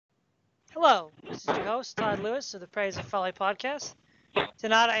Hello, this is your host, Todd Lewis of the Praise of Folly podcast.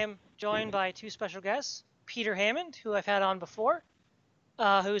 Tonight I am joined by two special guests, Peter Hammond, who I've had on before,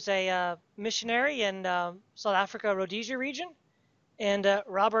 who's a missionary in South Africa, Rhodesia region, and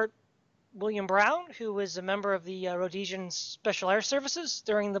Robert William Brown, who was a member of the Rhodesian Special Air Services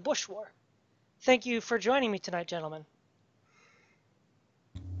during the Bush War. Thank you for joining me tonight, gentlemen.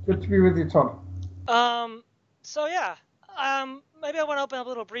 Good to be with you, Todd. Maybe I want to open up a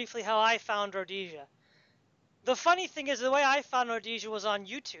little briefly how I found Rhodesia. The funny thing is, the way I found Rhodesia was on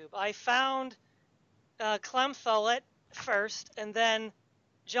YouTube. I found Clem Follett first, and then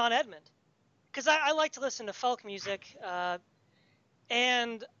John Edmund, because I like to listen to folk music,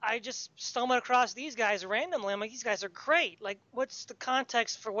 and I just stumbled across these guys randomly. I'm like, these guys are great. Like, what's the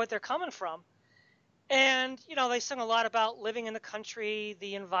context for what they're coming from? And, they sung a lot about living in the country,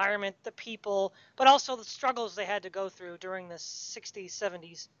 the environment, the people, but also the struggles they had to go through during the 60s,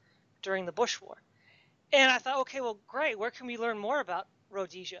 70s, during the Bush War. And I thought, okay, well, great. Where can we learn more about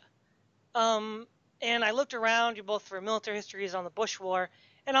Rhodesia? And I looked around, both for military histories on the Bush War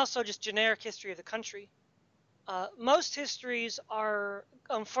and also just generic history of the country. Most histories are,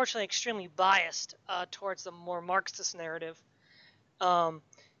 unfortunately, extremely biased towards the more Marxist narrative.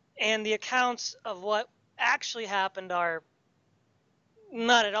 And the accounts of what actually happened are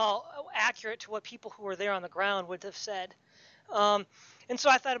not at all accurate to what people who were there on the ground would have said. And so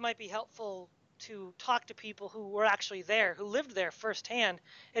I thought it might be helpful to talk to people who were actually there, who lived there firsthand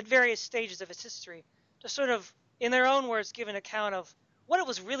at various stages of its history, to sort of, in their own words, give an account of what it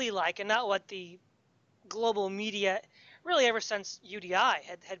was really like and not what the global media, really ever since UDI,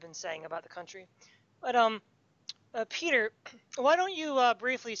 had been saying about the country. But Peter, why don't you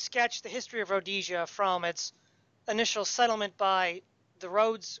briefly sketch the history of Rhodesia from its initial settlement by the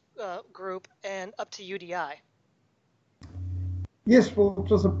Rhodes group and up to UDI? Yes, well,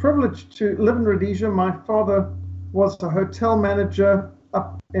 it was a privilege to live in Rhodesia. My father was a hotel manager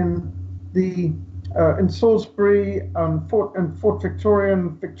up in Salisbury, Fort Victoria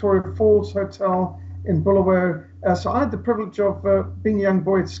and Victoria Falls Hotel in Bulawayo. So I had the privilege of being a young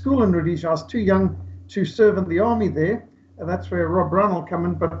boy at school in Rhodesia. I was too young to serve in the army there. That's where Rob Brown will come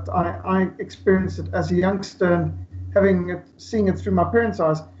in, but I experienced it as a youngster and seeing it through my parents'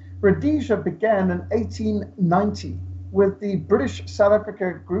 eyes. Rhodesia began in 1890 with the British South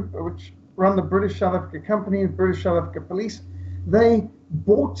Africa group, which run the British South Africa Company, British South Africa Police. They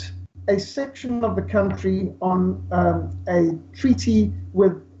bought a section of the country on a treaty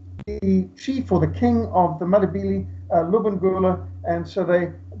with the chief or the king of the Madibili, Lubengula, and so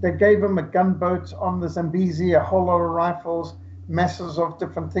they gave him a gunboat on the Zambezi, a whole lot of rifles, masses of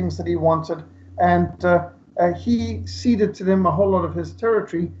different things that he wanted, and he ceded to them a whole lot of his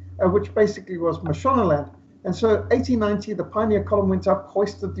territory, which basically was Mashonaland. And so 1890, the Pioneer Column went up,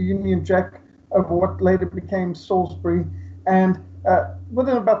 hoisted the Union Jack over what later became Salisbury, and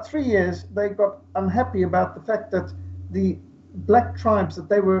within about 3 years, they got unhappy about the fact that the black tribes that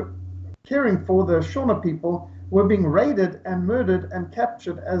they were caring for, the Shona people, were being raided and murdered and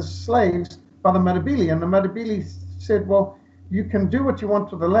captured as slaves by the Madibili. And the Madibili said, well, you can do what you want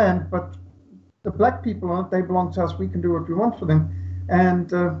to the land, but the black people, they belong to us, we can do what we want for them. And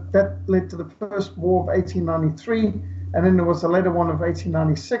that led to the first war of 1893, and then there was a later one of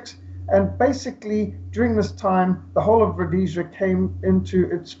 1896. And basically, during this time, the whole of Rhodesia came into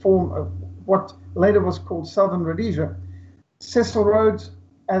its form of what later was called Southern Rhodesia. Cecil Rhodes,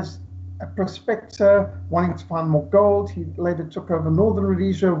 as a prospector wanting to find more gold, he later took over Northern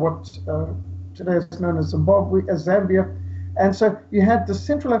Rhodesia, what today is known as Zambia. And so you had the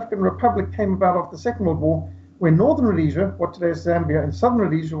Central African Republic came about after the Second World War, where Northern Rhodesia, what today is Zambia, and Southern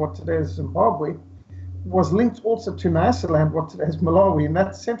Rhodesia, what today is Zimbabwe, was linked also to Nyasaland, what today is Malawi. And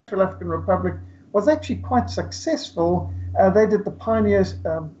that Central African Republic was actually quite successful. They did the Pioneers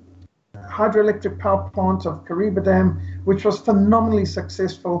hydroelectric power plant of Kariba Dam, which was phenomenally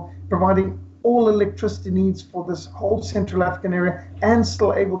successful, providing all electricity needs for this whole Central African area and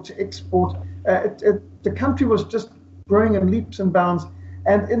still able to export. The country was just growing in leaps and bounds.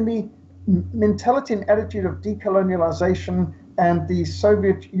 And in the mentality and attitude of decolonialization and the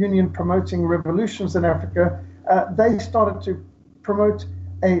Soviet Union promoting revolutions in Africa, they started to promote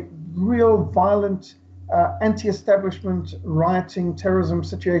a real violent anti-establishment rioting terrorism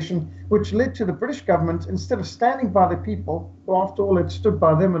situation, which led to the British government, instead of standing by the people, who after all had stood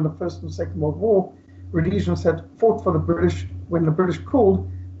by them in the First and Second World War, Rhodesians had fought for the British when the British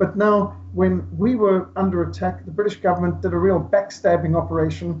called, but now when we were under attack, the British government did a real backstabbing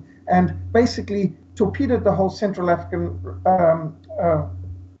operation and basically torpedoed the whole Central African,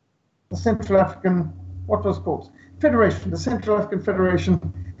 what was called Federation, the Central African Federation,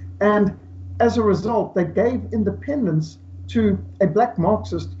 And as a result, they gave independence to a black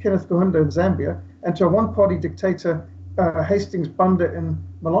Marxist, Kenneth Kaunda in Zambia, and to a one-party dictator, Hastings Banda in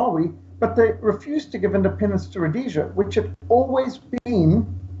Malawi, but they refused to give independence to Rhodesia, which had always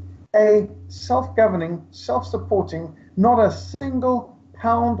been a self-governing, self-supporting, not a single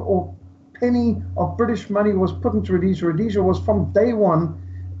pound or penny of British money was put into Rhodesia. Rhodesia was from day one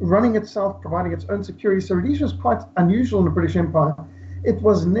running itself, providing its own security. So Rhodesia is quite unusual in the British Empire. It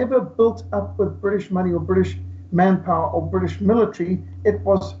was never built up with British money or British manpower or British military. It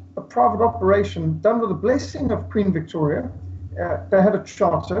was a private operation done with the blessing of Queen Victoria. They had a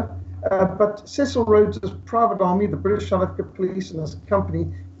charter, but Cecil Rhodes' private army, the British South Africa Police and his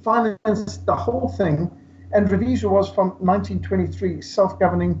company, financed the whole thing. And Rhodesia was from 1923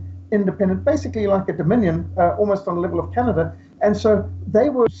 self-governing, independent, basically like a dominion, almost on the level of Canada. And so they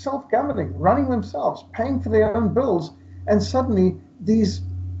were self-governing, running themselves, paying for their own bills. And suddenly these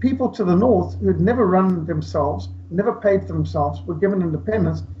people to the north who had never run themselves, never paid for themselves, were given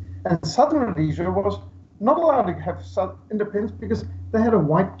independence. And southern Rhodesia was not allowed to have independence because they had a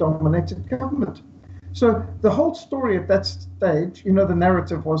white-dominated government. So the whole story at that stage, you know, the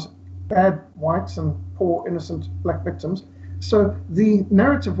narrative was bad whites and poor innocent black victims. So the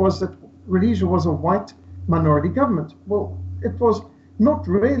narrative was that Rhodesia was a white minority government. Well, it was not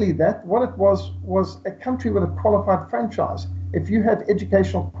really that. What it was a country with a qualified franchise. If you had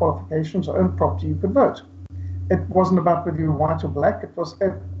educational qualifications or owned property, you could vote. It wasn't about whether you were white or black. It was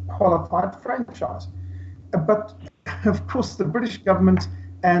a qualified franchise. But of course, the British government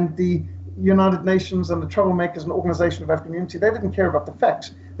and the United Nations and the troublemakers and Organization of African Unity, they didn't care about the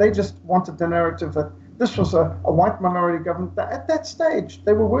facts. They just wanted the narrative that this was a white minority government. At that stage,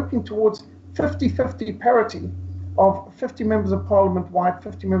 they were working towards 50-50 parity of 50 members of parliament white,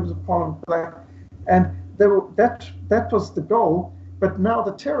 50 members of parliament black. And that was the goal. But now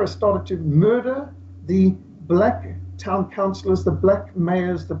the terrorists started to murder the black town councillors, the black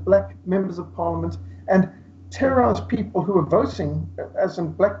mayors, the black members of parliament, and terrorize people who were voting, as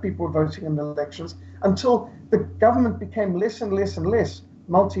in black people were voting in the elections, until the government became less and less and less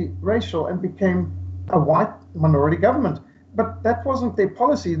multiracial and became a white minority government. But that wasn't their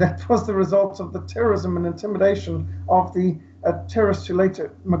policy. That was the result of the terrorism and intimidation of the terrorists who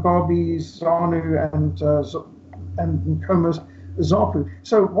later, Mugabe, ZANU, and Nkomo's ZAPU.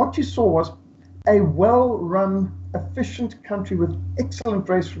 So what you saw was a well-run, efficient country with excellent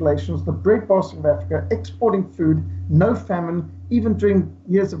race relations, the breadbasket of Africa, exporting food, no famine, even during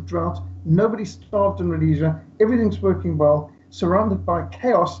years of drought. Nobody starved in Rhodesia. Everything's working well, surrounded by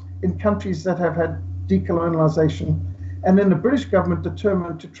chaos in countries that have had decolonialization. And then the British government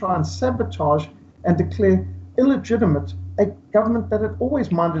determined to try and sabotage and declare illegitimate a government that had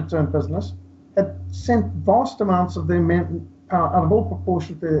always minded its own business, had sent vast amounts of their manpower out of all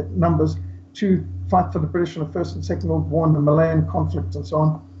proportion to their numbers to fight for the British in the First and Second World War and the Malayan conflict and so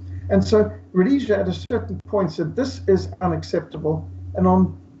on. And so Rhodesia at a certain point said, this is unacceptable. And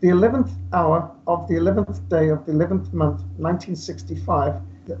on the 11th hour of the 11th day of the 11th month, 1965,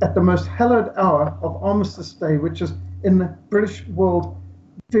 at the most hallowed hour of Armistice Day, which is in the British world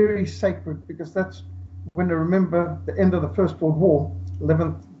very sacred, because that's when they remember the end of the First World War,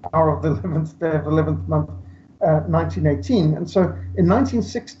 11th hour of the 11th day of the 11th month, 1918. And so in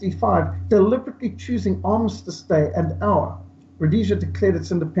 1965, deliberately choosing Armistice Day and hour, Rhodesia declared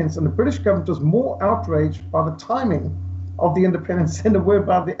its independence, and the British government was more outraged by the timing of the independence than they were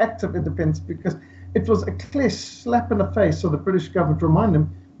by the act of independence, because it was a clear slap in the face of the British government to remind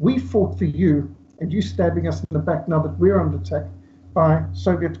them, we fought for you, and you stabbing us in the back now that we're under attack by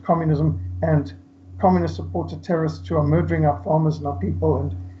Soviet communism and communist-supported terrorists who are murdering our farmers and our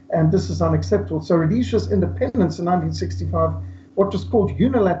people, and this is unacceptable. So Rhodesia's independence in 1965, what was called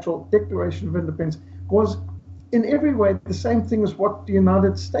unilateral declaration of independence, was in every way the same thing as what the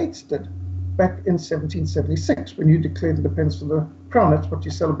United States did back in 1776 when you declared independence for the Crown. That's what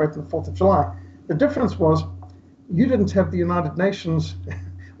you celebrate on the 4th of July. The difference was you didn't have the United Nations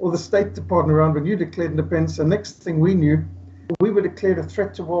or the State Department around when you declared independence. The next thing we knew, we were declared a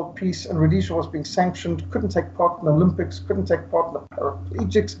threat to world peace, and Rhodesia was being sanctioned, couldn't take part in the Olympics, couldn't take part in the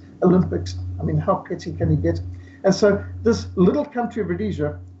Paraplegics Olympics. I mean, how petty can you get? And so this little country of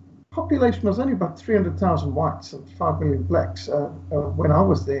Rhodesia, population was only about 300,000 whites and 5 million blacks when I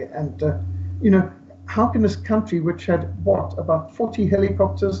was there. And, you know, how can this country, which had, about 40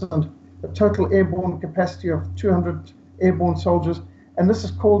 helicopters and a total airborne capacity of 200 airborne soldiers, and this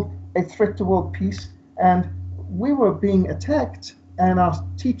is called a threat to world peace, and we were being attacked, and our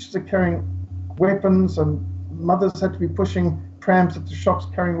teachers are carrying weapons, and mothers had to be pushing prams at the shops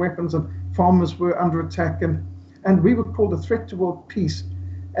carrying weapons, and farmers were under attack, and we were called a threat to world peace.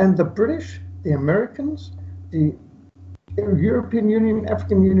 And the British, the Americans, the European Union,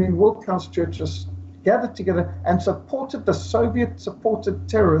 African Union, World Council churches gathered together and supported the Soviet-supported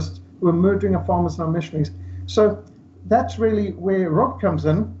terrorists who were murdering our farmers and our missionaries. So that's really where Rob comes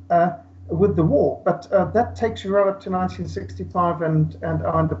in with the war. But that takes you right up to 1965 and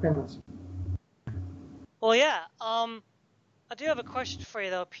our independence. Well, yeah. I do have a question for you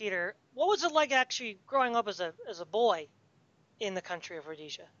though, Peter. What was it like actually growing up as a boy in the country of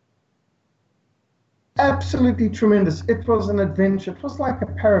Rhodesia? Absolutely tremendous. It was an adventure. It was like a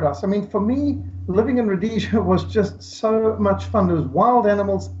paradise. I mean, for me, living in Rhodesia was just so much fun. There was wild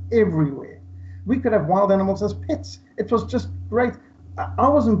animals everywhere. We could have wild animals as pets. It was just great. I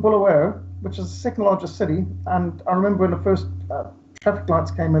was in Bulawayo, which is the second largest city, and I remember when the first traffic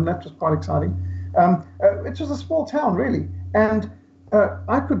lights came in. That was quite exciting. It was a small town, really, and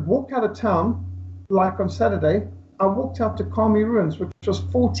I could walk out of town, like on Saturday. I walked out to Kami Ruins, which was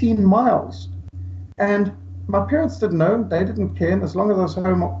 14 miles. And my parents didn't know, they didn't care, and as long as I was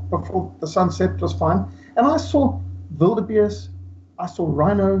home before the sun set, it was fine. And I saw wildebeest, I saw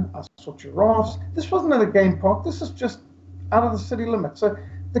rhino, I saw giraffes. This wasn't at a game park, this is just out of the city limits. So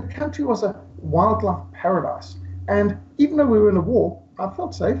the country was a wildlife paradise. And even though we were in a war, I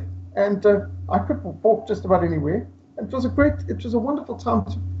felt safe, and I could walk just about anywhere. It was a wonderful time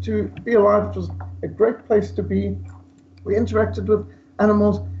to be alive. It was a great place to be. We interacted with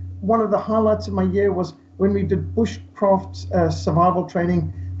animals. One of the highlights of my year was when we did bushcraft survival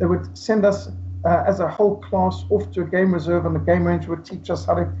training. They would send us as a whole class off to a game reserve, and the game ranger would teach us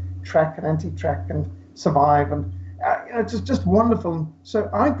how to track and anti-track and survive. And it's just wonderful. So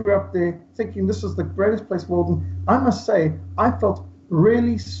I grew up there thinking this is the greatest place in the world. And I must say, I felt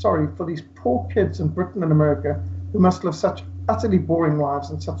really sorry for these poor kids in Britain and America who must live such utterly boring lives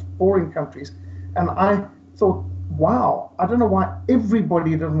in such boring countries. And I thought, wow, I don't know why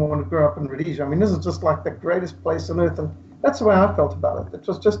everybody doesn't want to grow up in Rhodesia. I mean, this is just like the greatest place on earth. And that's the way I felt about it. It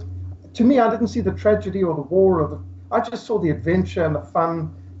was just, to me, I didn't see the tragedy or the war. I just saw the adventure and the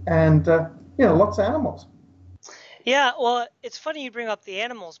fun and, lots of animals. Yeah, well, it's funny you bring up the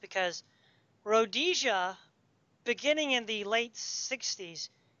animals because Rhodesia, beginning in the late 60s,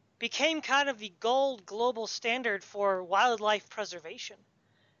 became kind of the gold global standard for wildlife preservation.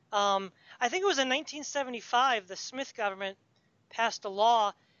 I think it was in 1975, the Smith government passed a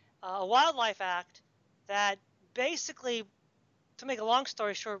law, a Wildlife Act, that basically, to make a long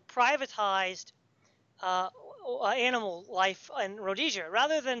story short, privatized animal life in Rhodesia.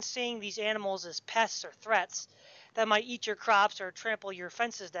 Rather than seeing these animals as pests or threats that might eat your crops or trample your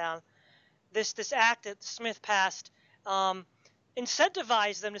fences down, this act that Smith passed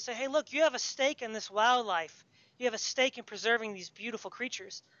incentivized them to say, hey, look, you have a stake in this wildlife. You have a stake in preserving these beautiful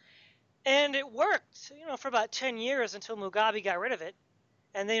creatures. And it worked, for about 10 years until Mugabe got rid of it.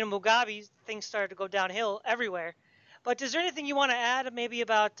 And then Mugabe, things started to go downhill everywhere. But is there anything you want to add maybe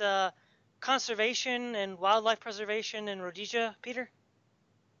about conservation and wildlife preservation in Rhodesia, Peter?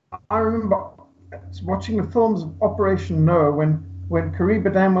 I remember watching the films of Operation Noah when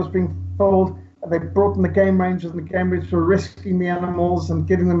Kariba Dam was being filled. They brought in the game rangers, and the game rangers were rescuing the animals and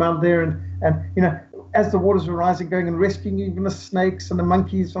getting them out there. And as the waters were rising, going and rescuing even the snakes and the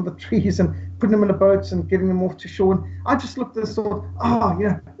monkeys on the trees and putting them in the boats and getting them off to shore. And I just looked at this and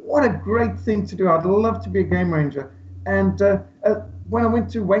thought, what a great thing to do. I'd love to be a game ranger. And when I went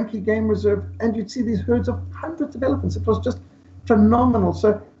to Wanky Game Reserve, and you'd see these herds of hundreds of elephants, it was just phenomenal.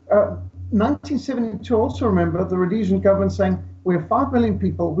 So 1972, I also remember the Rhodesian government saying, we're 5 million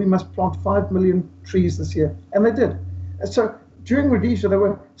people, we must plant 5 million trees this year. And they did. So during Rhodesia, there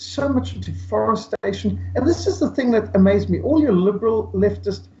were so much deforestation. And this is the thing that amazed me. All your liberal,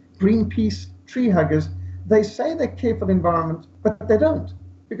 leftist, Greenpeace, tree huggers, they say they care for the environment, but they don't.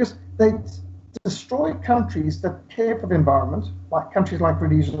 Because they destroy countries that care for the environment, like countries like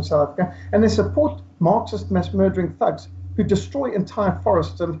Rhodesia and South Africa, and they support Marxist mass murdering thugs who destroy entire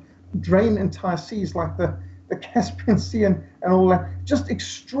forests and drain entire seas like the Caspian Sea and all that. Just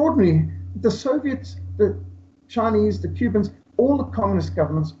extraordinary. The Soviets, the Chinese, the Cubans, all the communist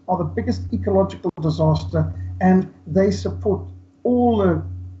governments are the biggest ecological disaster, and they support all the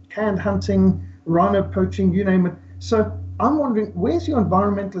canned hunting, rhino poaching, you name it. So I'm wondering, where's your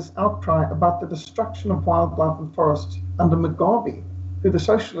environmentalist outcry about the destruction of wildlife and forests under Mugabe, who the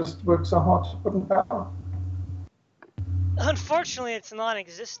socialists work so hard to put in power? Unfortunately, it's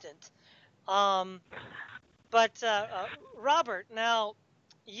non-existent. But Robert, now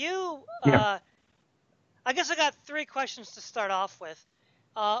you, I guess I got 3 questions to start off with.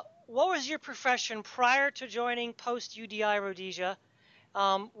 What was your profession prior to joining post-UDI Rhodesia?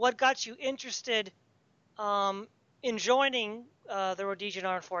 What got you interested in joining the Rhodesian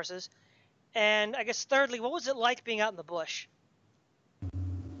Armed Forces? And I guess thirdly, what was it like being out in the bush?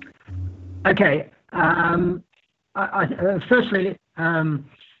 Okay. Firstly, I'm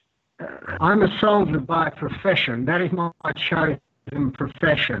a soldier by profession. That is my chosen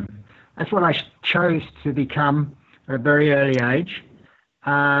profession. That's what I chose to become at a very early age.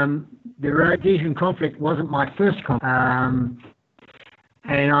 The Rhodesian conflict wasn't my first conflict,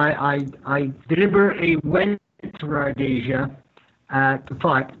 and I deliberately went to Rhodesia to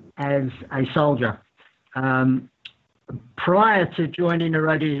fight as a soldier. Prior to joining the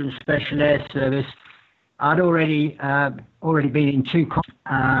Rhodesian Special Air Service, I'd already been in two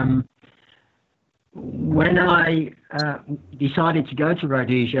conflicts. When I decided to go to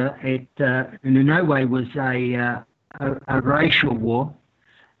Rhodesia, it in no way was a racial war.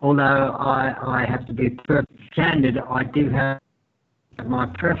 Although I have to be perfectly candid, I do have my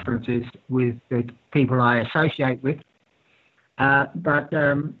preferences with the people I associate with. But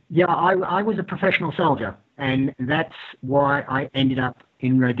I was a professional soldier, and that's why I ended up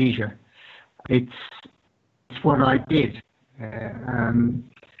in Rhodesia. It's what I did.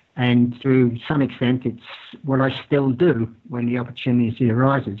 And to some extent, it's what I still do when the opportunity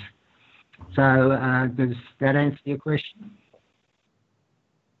arises. So does that answer your question?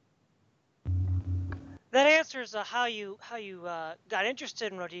 That answers how you got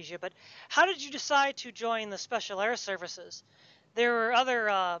interested in Rhodesia, but how did you decide to join the Special Air Services? There were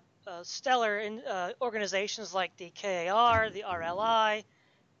other stellar organizations like the KAR, the RLI,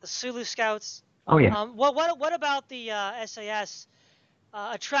 the Sulu Scouts. Oh yeah. What about the SAS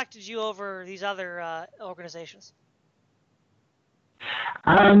attracted you over these other organizations?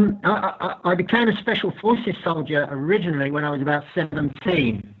 I became a Special Forces soldier originally when I was about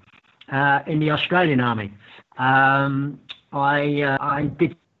 17 in the Australian Army. I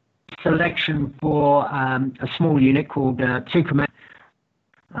did selection for a small unit called 2 Command,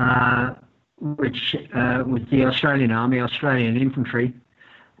 which was the Australian Army, Australian Infantry.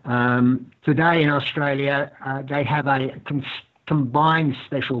 Today in Australia, they have a combined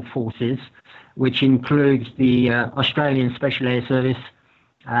Special Forces, which includes the Australian Special Air Service,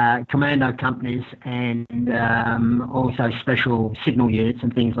 commando companies, and also special signal units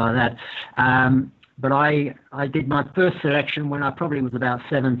and things like that. But I did my first selection when I probably was about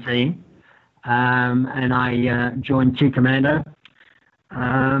 17, and I joined 2 Commando.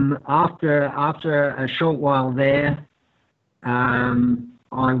 After a short while there,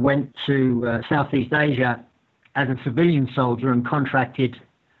 I went to Southeast Asia as a civilian soldier and contracted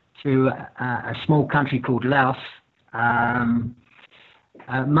to a small country called Laos.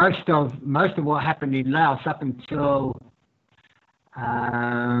 Most of what happened in Laos up until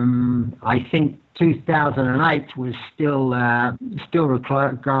I think 2008 was still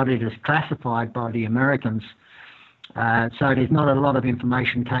regarded as classified by the Americans. So there's not a lot of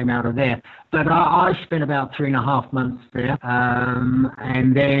information came out of there. But I spent about 3.5 months there,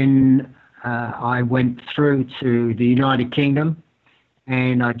 and then I went through to the United Kingdom,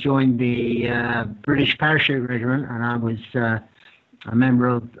 and I joined the British Parachute Regiment, and I was a member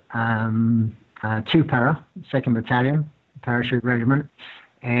of 2 Para, 2nd Battalion Parachute Regiment,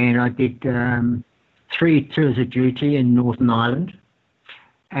 and I did 3 tours of duty in Northern Ireland.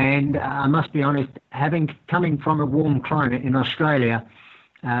 And I must be honest, coming from a warm climate in Australia,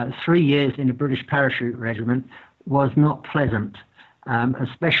 3 years in the British Parachute Regiment was not pleasant,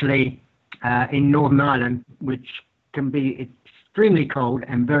 especially in Northern Ireland, which can be extremely cold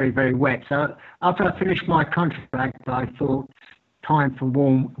and very, very wet. So after I finished my contract, I thought, time for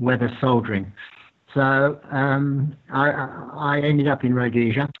warm weather soldiering. So I ended up in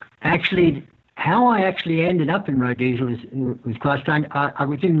Rhodesia. Actually, how I actually ended up in Rhodesia was quite strange. I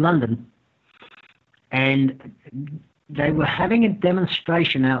was in London, and they were having a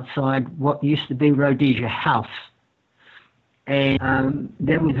demonstration outside what used to be Rhodesia House. And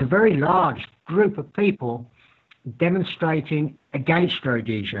there was a very large group of people demonstrating against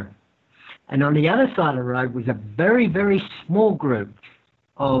Rhodesia. And on the other side of the road was a very, very small group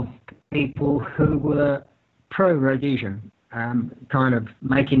of people who were pro-Rhodesian, kind of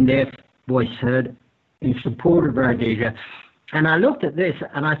making their voice heard in support of Rhodesia. And I looked at this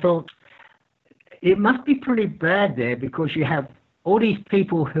and I thought, it must be pretty bad there, because you have all these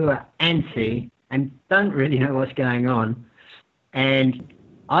people who are anti and don't really know what's going on. And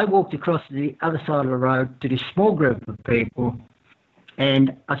I walked across to the other side of the road to this small group of people,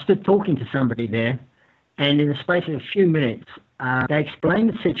 and I stood talking to somebody there, and in the space of a few minutes, they explained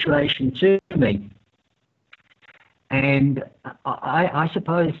the situation to me. And I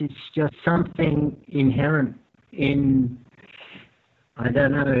suppose it's just something inherent in, I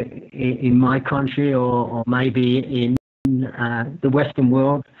don't know, in my country, or maybe in the Western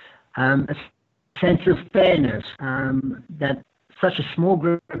world, a sense of fairness, that such a small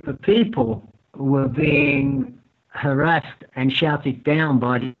group of people were being harassed and shouted down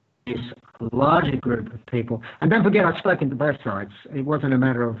by this larger group of people. And don't forget, I've spoken to both sides. It wasn't a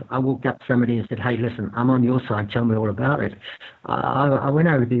matter of I walked up to somebody and said, hey, listen, I'm on your side, tell me all about it. I went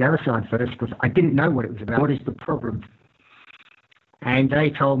over to the other side first because I didn't know what it was about. What is the problem? And they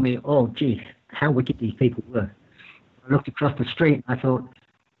told me, oh, gee, how wicked these people were. I looked across the street and I thought,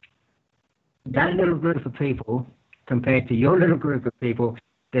 that little group of people compared to your little group of people,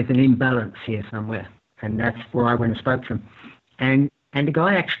 there's an imbalance here somewhere. And that's why I went and spoke to him. And the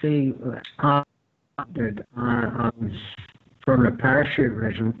guy actually started, I was from a parachute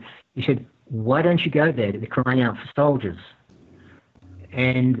regiment. He said, why don't you go there? They're crying out for soldiers.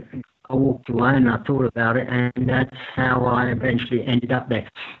 And I walked away and I thought about it, and that's how I eventually ended up there.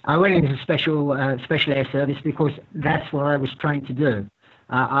 I went into special air service because that's what I was trained to do.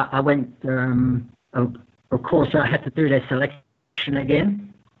 I went, of course, I had to do their selection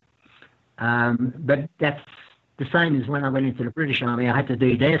again, but that's the same as when I went into the British Army. I had to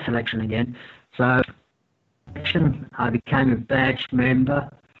do their selection again. So I became a badge member,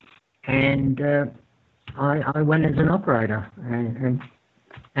 and I went as an operator.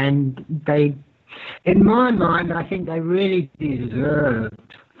 And they, in my mind, I think they really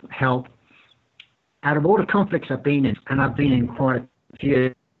deserved help. Out of all the conflicts I've been in, and I've been in quite a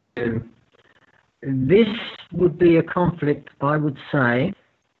few, this would be a conflict, I would say,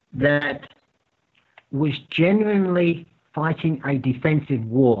 that was genuinely fighting a defensive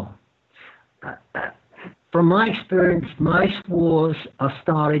war. From my experience, most wars are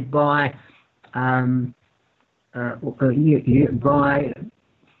started by the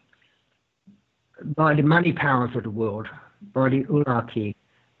money powers of the world, by the oligarchy,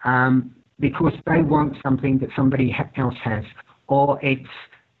 because they want something that somebody else has, or it's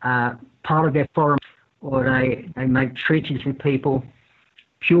part of their foreign, or they make treaties with people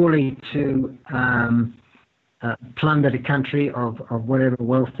purely to plunder the country of whatever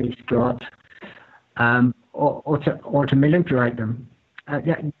wealth it's got, or to manipulate them.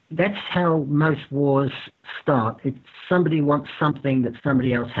 That's how most wars start. It's somebody wants something that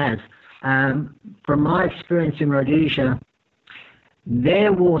somebody else has. From my experience in Rhodesia,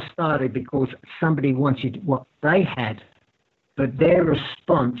 their war started because somebody wanted what they had, but their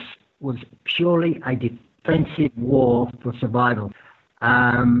response was purely a defensive war for survival.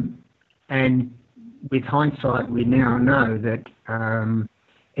 And with hindsight, we now know that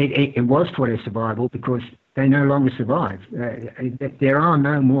it was for their survival because they no longer survive. There are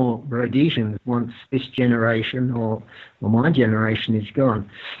no more Rhodesians once this generation or my generation is gone.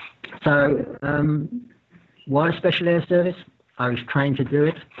 So why Special Air Service? I was trained to do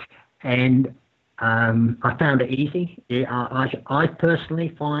it, and I found it easy. I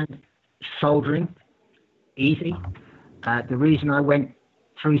personally find soldiering easy. The reason I went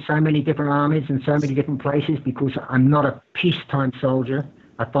through so many different armies and so many different places because I'm not a peacetime soldier.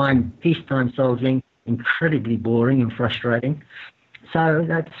 I find peacetime soldiering incredibly boring and frustrating. So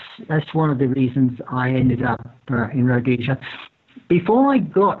that's one of the reasons I ended up in Rhodesia. Before I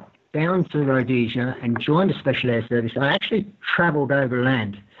got down to Rhodesia and joined the Special Air Service, I actually travelled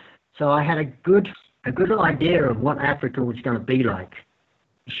overland. So I had a good idea of what Africa was going to be like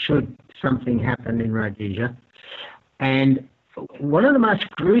should something happen in Rhodesia. And one of the most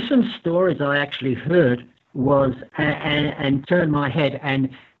gruesome stories I actually heard was, and turned my head, and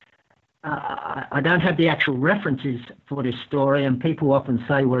I don't have the actual references for this story, and people often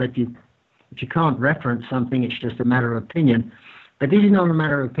say, well, if you can't reference something, it's just a matter of opinion. But this is not a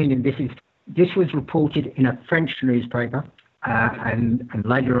matter of opinion. This was reported in a French newspaper and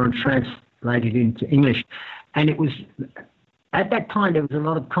later on translated into English. And it was, at that time, there was a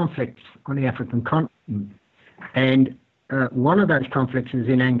lot of conflicts on the African continent. And one of those conflicts was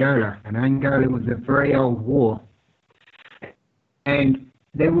in Angola. And Angola was a very old war. And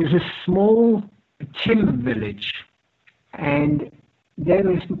there was a small timber village. And there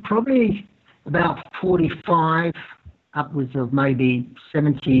was probably about 45 upwards of maybe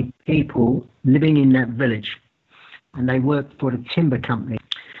 70 people living in that village, and they worked for the timber company.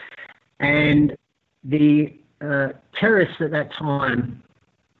 And the terrorists at that time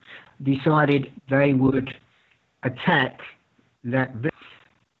decided they would attack that village.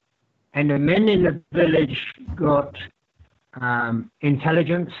 And the men in the village got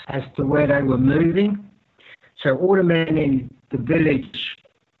intelligence as to where they were moving. So all the men in the village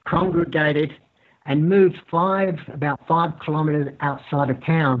congregated and moved about 5 kilometres outside of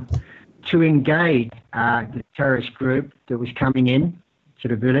town to engage the terrorist group that was coming in to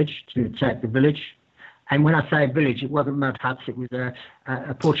the village to attack the village. And when I say village, it wasn't mud huts. It was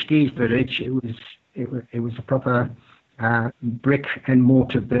a Portuguese village. It was a proper brick and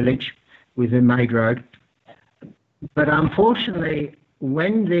mortar village with a made road. But unfortunately,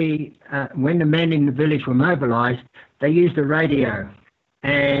 when the men in the village were mobilised, they used a radio,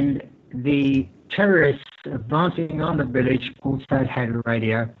 and the terrorists advancing on the village also had a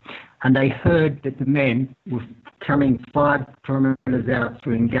radio, and they heard that the men were coming 5 kilometres out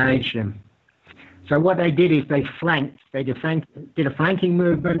to engage them. So what they did is they did a flanking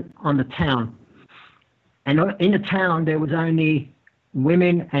movement on the town, and in the town there was only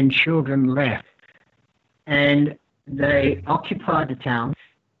women and children left, and they occupied the town.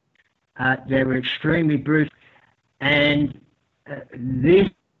 They were extremely brutal, and this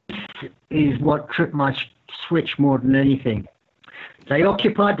is what tripped my switch more than anything. They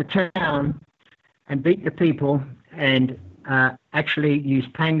occupied the town and beat the people, and actually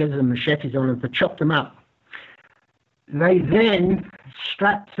used pangas and machetes on them to chop them up. They then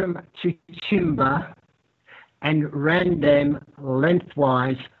strapped them to timber and ran them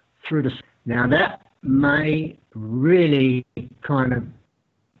lengthwise through the... Now that may really kind of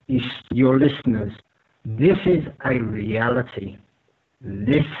your listeners, this is a reality.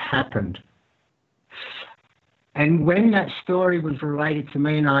 This happened. And when that story was related to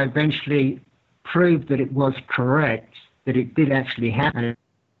me and I eventually proved that it was correct, that it did actually happen,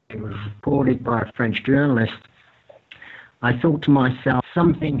 it was reported by a French journalist, I thought to myself,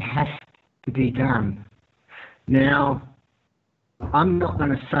 something has to be done. Now, I'm not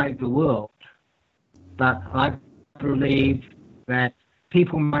going to save the world, but I believe that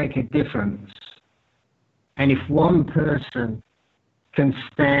people make a difference. And if one person can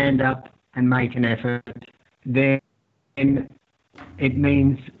stand up and make an effort, then it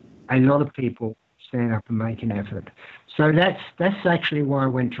means a lot of people stand up and make an effort. So that's actually why I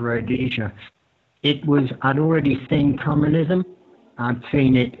went to Rhodesia. I'd already seen communism. I'd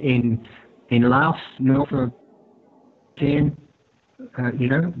seen it in Laos, north of when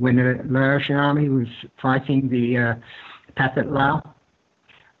the Laotian army was fighting the Pathet Lao.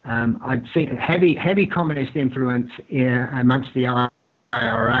 I'd seen heavy communist influence amongst the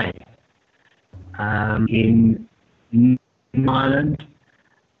IRA. In Ireland,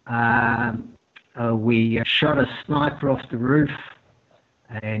 we shot a sniper off the roof,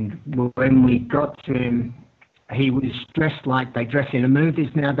 and when we got to him, he was dressed like they dress in the movies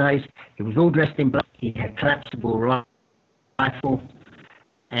nowadays. He was all dressed in black. He had a collapsible rifle,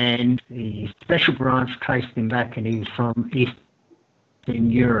 and the special branch traced him back, and he was from Eastern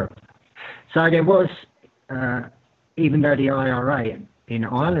Europe. So there was, even though the IRA in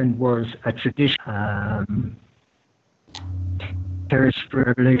Ireland was a traditional terrorist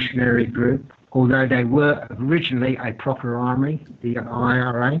revolutionary group, although they were originally a proper army, the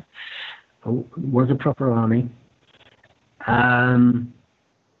IRA was a proper army,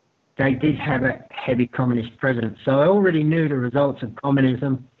 they did have a heavy communist presence. So I already knew the results of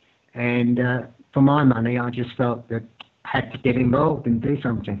communism, and for my money, I just felt that I had to get involved and do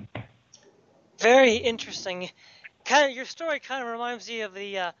something. Very interesting. Your story kind of reminds me of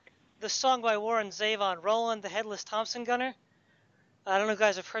the song by Warren Zevon, Roland the Headless Thompson Gunner. I don't know if you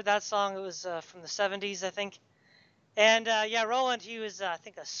guys have heard that song. It was from the 70s, I think. And yeah, Roland, he was, I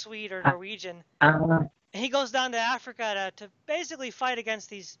think, a Swede or Norwegian. He goes down to Africa to basically fight against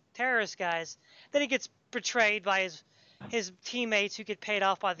these terrorist guys. Then he gets betrayed by his teammates who get paid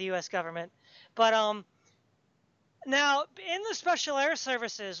off by the U.S. government. But now, in the Special Air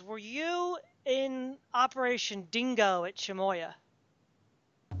Services, were you in Operation Dingo at Chimoya?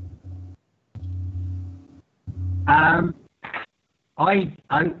 I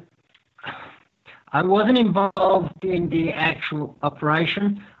wasn't involved in the actual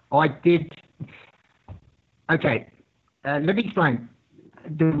operation. I did. Okay, let me explain.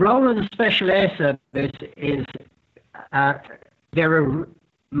 The role of the Special Air Service is they're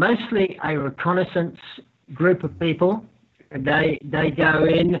mostly a reconnaissance group of people. They go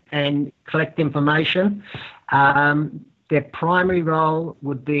in and collect information. Their primary role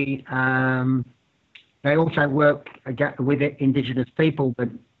would be they also work with Indigenous people, but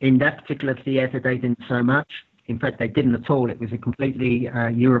in that particular theatre they didn't so much. In fact, they didn't at all. It was a completely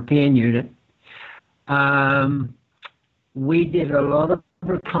European unit. We did a lot of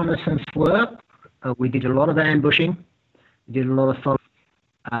reconnaissance work. We did a lot of ambushing. We did a lot of follow.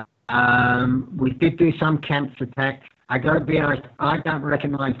 We did do some camps attack. I got to be honest, I don't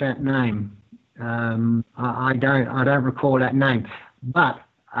recognise that name. I don't recall that name. But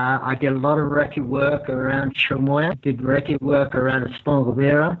I did a lot of recce work around Chimoya. Did recce work around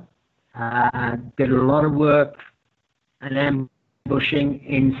Esponvera. Did a lot of work and ambushing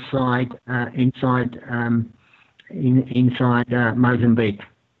inside Mozambique.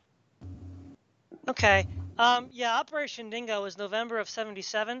 Okay. Yeah, Operation Dingo was November of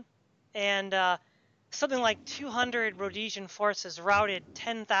 '77, and something like 200 Rhodesian forces routed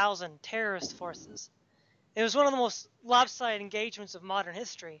 10,000 terrorist forces. It was one of the most lopsided engagements of modern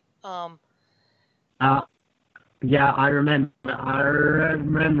history. Yeah, I remember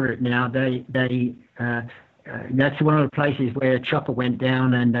it now. That's one of the places where a chopper went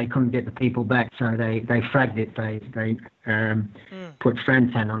down and they couldn't get the people back, so they fragged it. They put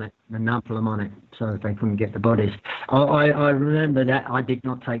Frantan on it and namped them on it, so they couldn't get the bodies. I remember that. I did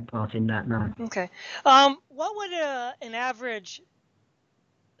not take part in that, no. Okay. What would an average,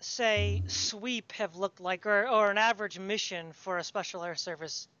 say, sweep have looked like, or an average mission for a Special Air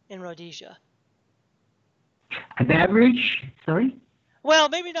Service in Rhodesia? An average? Sorry? Well,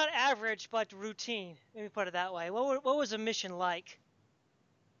 maybe not average, but routine. Let me put it that way. What was a mission like?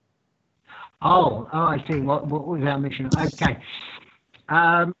 Oh, I see. What was our mission? Okay.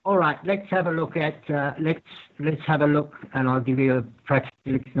 All right. Let's have a look at. Let's have a look, and I'll give you a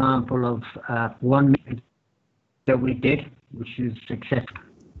practical example of one mission that we did, which is successful.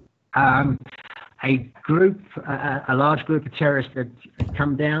 A large group of terrorists had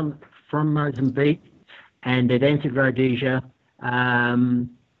come down from Mozambique, and they'd entered Rhodesia. And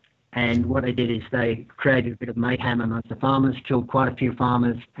what they did is they created a bit of mayhem amongst the farmers, killed quite a few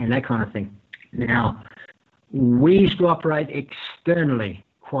farmers, and that kind of thing. Now, we used to operate externally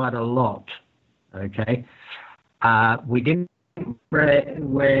quite a lot, okay? We didn't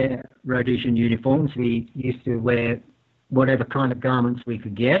wear Rhodesian uniforms. We used to wear whatever kind of garments we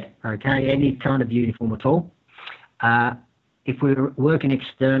could get, okay? Any kind of uniform at all. If we were working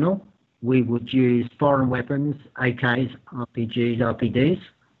external, we would use foreign weapons, AKs, RPGs, RPDs.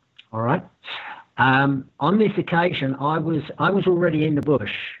 All right. On this occasion, I was already in the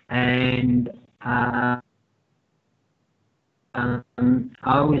bush, and I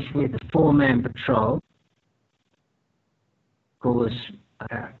was with a 4-man patrol. Of course,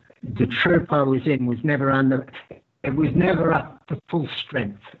 the troop I was in was never up to full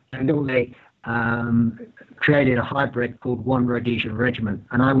strength until they created a hybrid called One Rhodesian Regiment,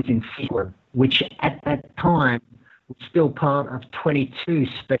 and I was in C1, which at that time was still part of 22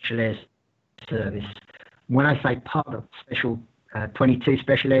 Special Air Service. When I say part of 22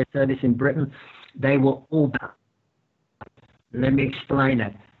 Special Air Service in Britain, they were all. Let me explain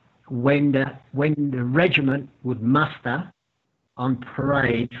that. When the regiment would muster on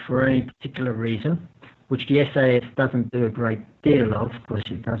parade for any particular reason, which the SAS doesn't do a great deal of because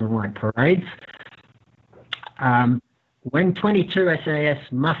it doesn't like parades. When 22 SAS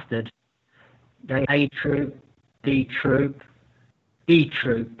mustered, they A troop, D troop, E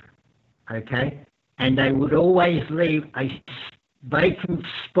troop, okay? And they would always leave a vacant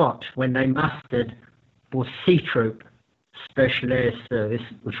spot when they mustered for C troop, Special Air Service,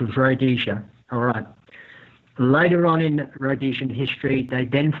 which was Rhodesia. All right. Later on in Rhodesian history, they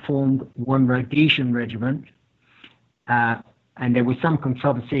then formed One Rhodesian Regiment, and there was some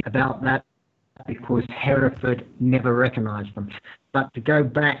controversy about that because Hereford never recognised them. But to go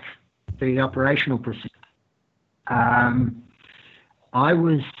back to the operational procedure, I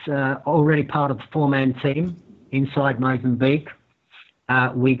was already part of a 4-man team inside Mozambique.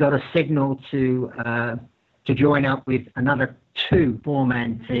 We got a signal to join up with another 2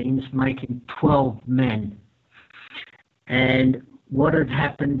 4-man teams, making 12 men. And what had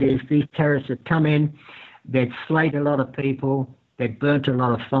happened is these terrorists had come in, they'd slayed a lot of people, they'd burnt a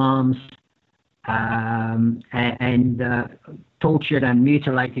lot of farms, and tortured and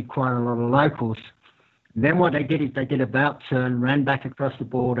mutilated quite a lot of locals. Then what they did is they did a about turn, ran back across the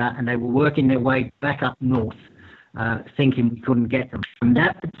border, and they were working their way back up north, thinking we couldn't get them. From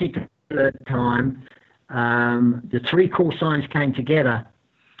that particular time, the 3 call signs came together,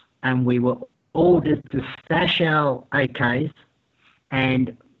 and we were ordered to stash our AKs,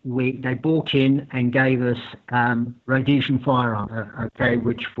 and they bought in and gave us Rhodesian firearm, okay,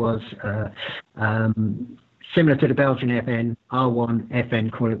 which was similar to the Belgian FN, R1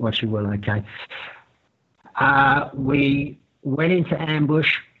 FN, call it what you will, okay. We went into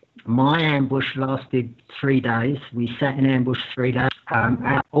ambush. My ambush lasted 3 days. We sat in ambush 3 days.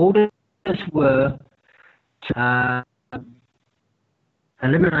 Our orders were to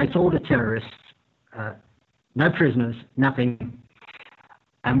eliminate all the terrorists, no prisoners, nothing.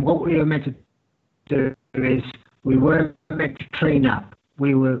 And what we were meant to do is we weren't meant to clean up.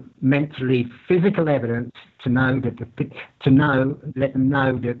 We were meant to leave physical evidence to let them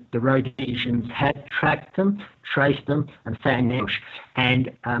know that the Rhodesians had tracked them, traced them, and sat in ambush. And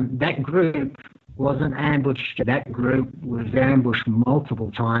that group wasn't ambushed. That group was ambushed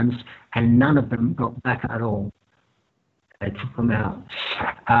multiple times, and none of them got back at all. They took them out.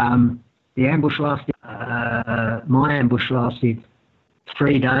 The ambush lasted, my ambush lasted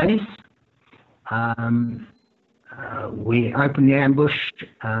 3 days. We opened the ambush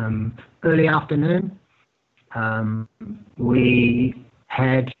early afternoon. We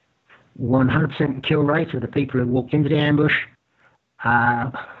had 100% kill rate of the people who walked into the ambush.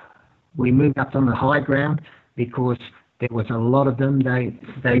 We moved up on the high ground because there was a lot of them.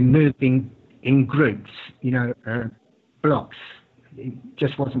 They moved in groups, blocks. It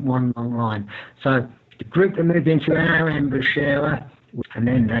just wasn't one long line. So the group that moved into our ambush area, and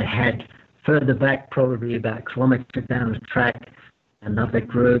then they had further back, probably about a kilometre down the track, another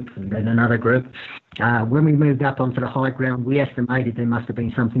group, and then another group. When we moved up onto the high ground, we estimated there must have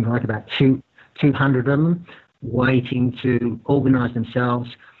been something like about 200 of them waiting to organise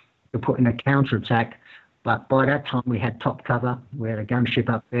themselves to put in a counter-attack. But by that time, we had top cover. We had a gunship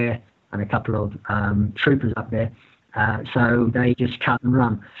up there and a couple of troopers up there. So they just cut and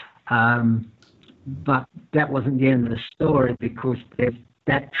run. But that wasn't the end of the story, because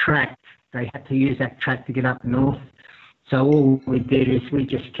that track, they had to use that track to get up north. So all we did is we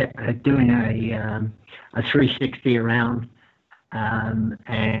just kept doing a 360 around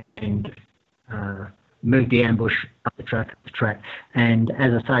and moved the ambush up the track. And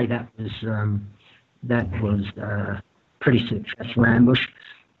as I say, that was pretty successful ambush.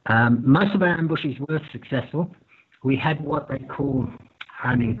 Most of our ambushes were successful. We had what they call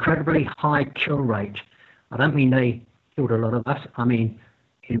an incredibly high kill rate. I don't mean they killed a lot of us. I mean,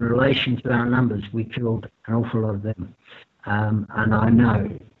 in relation to our numbers, we killed an awful lot of them. And I know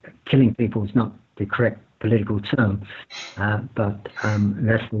killing people is not the correct political term, but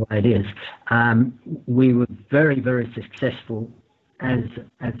that's the way it is. We were very, very successful as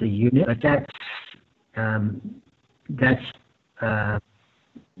a unit, but that's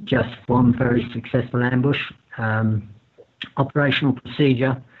just one very successful ambush. Operational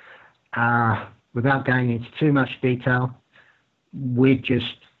procedure, without going into too much detail, we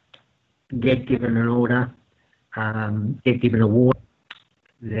just get given an order, get given a warning,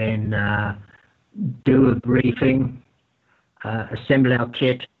 then do a briefing, assemble our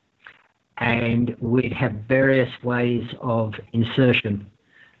kit, and we'd have various ways of insertion.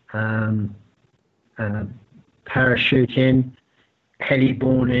 Parachute in,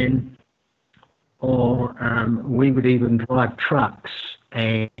 heli-borne in, or we would even drive trucks,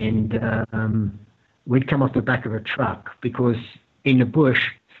 and we'd come off the back of a truck, because in the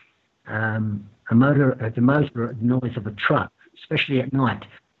bush, the motor noise of a truck, especially at night,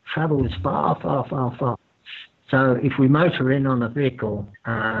 travels far, far, far, far. So if we motor in on a vehicle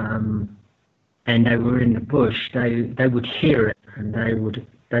and they were in the bush, they would hear it, and they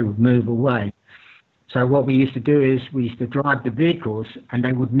would move away. So what we used to do is we used to drive the vehicles, and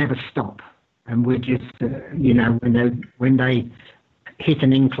they would never stop. And we just, when they hit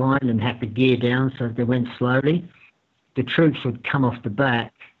an incline and had to gear down so they went slowly, the troops would come off the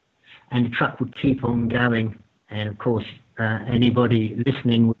back and the truck would keep on going. And of course, anybody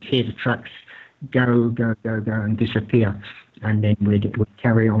listening would hear the trucks go and disappear. And then we'd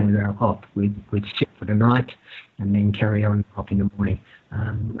carry on with our op. We'd sit for the night and then carry on up in the morning.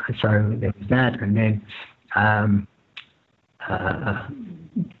 So there was that, and then a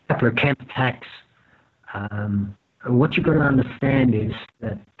couple of camp attacks. What you've got to understand is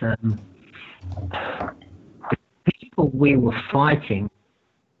that the people we were fighting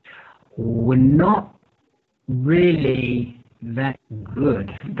were not really that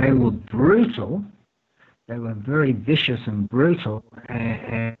good. They were brutal. They were very vicious and brutal,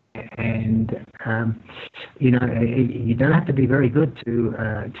 and you don't have to be very good to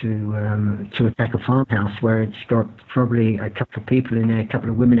attack a farmhouse where it's got probably a couple of people in there, a couple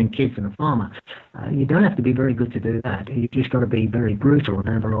of women and kids and a farmer. You don't have to be very good to do that. You just got to be very brutal and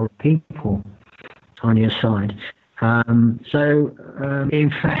have a lot of people on your side. In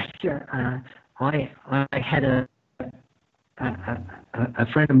fact, I had a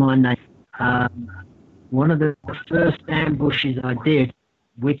friend of mine named. One of the first ambushes I did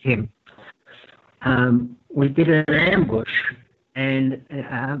with him, we did an ambush, and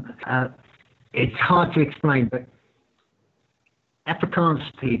it's hard to explain, but Afrikaans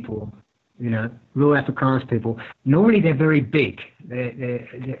people, real Afrikaans people, normally they're very big. They're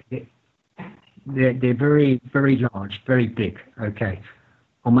very, very large, very big, okay.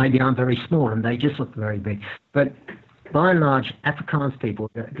 Or maybe I'm very small and they just look very big. But by and large, Afrikaans people,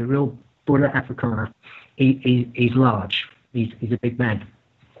 the real Buddha Afrikaner, he's large. He's a big man.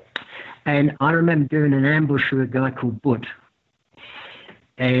 And I remember doing an ambush with a guy called Bud.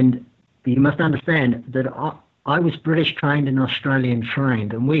 And But you must understand that I was British trained and Australian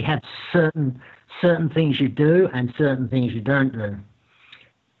trained, and we had certain things you do and certain things you don't do.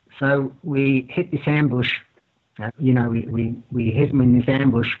 So we hit this ambush. We hit them in this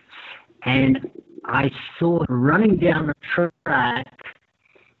ambush, and I saw running down the track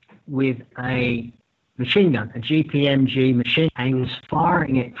with a machine gun, a GPMG machine, and he was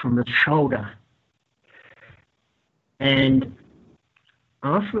firing it from the shoulder. And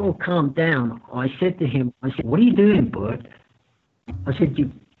after it all calmed down, I said to him, I said, "What are you doing, bud?" I said,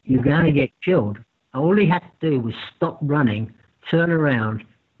 "You're going to get killed." All he had to do was stop running, turn around,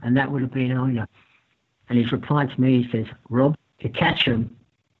 and that would have been over. And he's replied to me, he says, "Rob, to catch him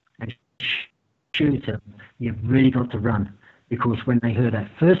and shoot him, you've really got to run. Because when they hear that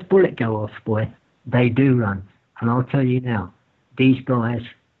first bullet go off, boy, they do run." And I'll tell you now, these guys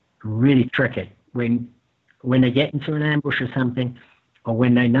really trick it. When they get into an ambush or something, or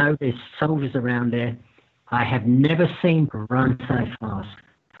when they know there's soldiers around there, I have never seen them run so fast.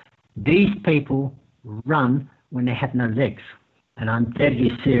 These people run when they have no legs. And I'm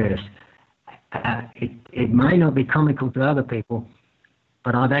deadly serious. It may not be comical to other people,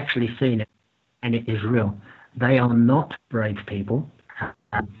 but I've actually seen it, and it is real. They are not brave people.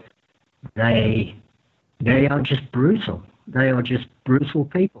 They are just brutal. They are just brutal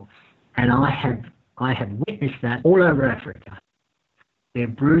people, and I have witnessed that all over Africa. They're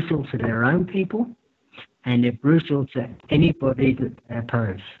brutal to their own people, and they're brutal to anybody that they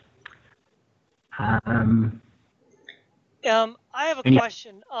oppose. I have a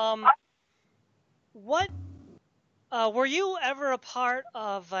question. What were you ever a part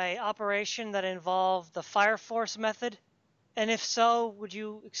of a operation that involved the Fire Force method? And if so, would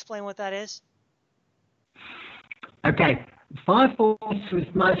you explain what that is? Okay, Fire Force was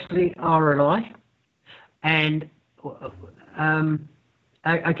mostly RLI, and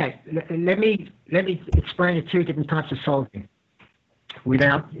okay, let me explain the two different types of soldiering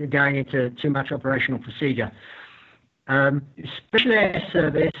without going into too much operational procedure. Special Air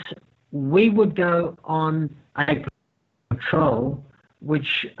Service, we would go on a patrol,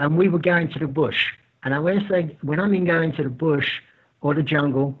 and we would go into the bush. And I always say, when I mean go into the bush or the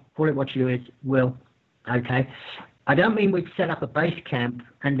jungle, call it what you will, okay? I don't mean we'd set up a base camp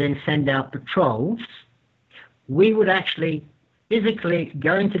and then send out patrols. We would actually physically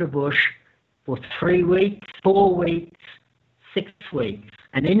go into the bush for 3 weeks, 4 weeks, 6 weeks.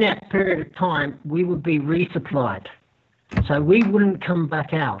 And in that period of time, we would be resupplied. So we wouldn't come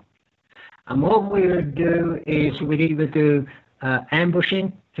back out. And what we would do is we'd either do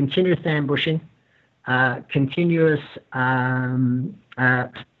ambushing, continuous ambushing, continuous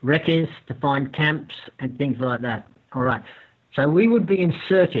recce to find camps and things like that. All right. So we would be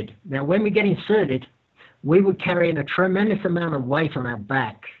inserted. Now, when we get inserted, we would carry in a tremendous amount of weight on our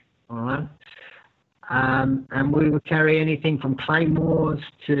back. All right. And we would carry anything from claymores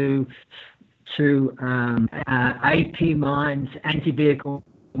to AP mines, anti-vehicle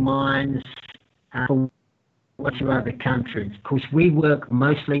mines, for whatsoever countries, because we work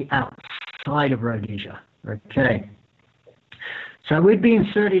mostly outside of Rhodesia. Okay. So we'd be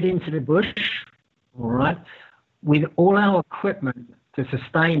inserted into the bush, all right, with all our equipment to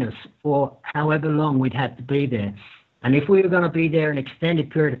sustain us for however long we'd have to be there. And if we were going to be there an extended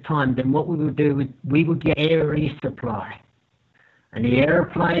period of time, then what we would do, we would get air resupply. And the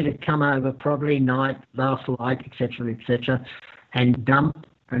airplane would come over probably night, last light, etc., and dump,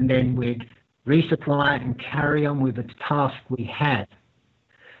 and then we'd resupply and carry on with the task we had.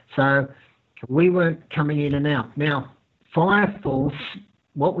 So we weren't coming in and out. Now, Fire Force,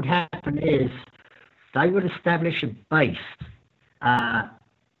 what would happen is they would establish a base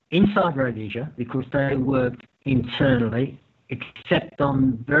inside Rhodesia, because they worked internally, except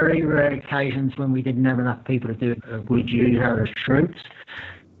on very rare occasions when we didn't have enough people to do it, we'd use our troops.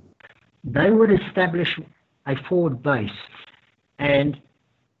 They would establish a forward base, and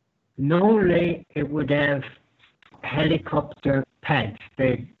normally it would have helicopter pads.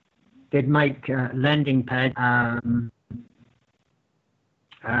 They'd make landing pads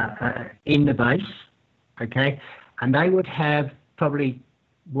in the base, okay? And they would have probably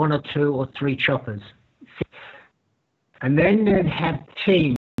 1 or 2 or 3 choppers. And then they'd have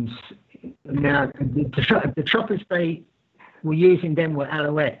teams. Now, the choppers they were using then were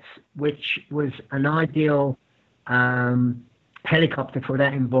Alouettes, which was an ideal helicopter for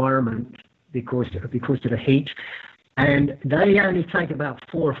that environment because of the heat. And they only take about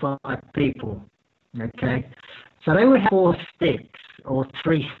 4 or 5 people, okay? So they would have 4 sticks or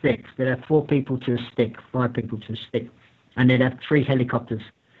 3 sticks. They'd have 4 people to a stick, 5 people to a stick, and they'd have 3 helicopters.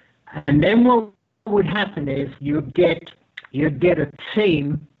 And then what would happen is you'd get a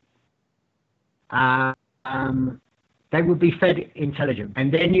team they would be fed intelligence.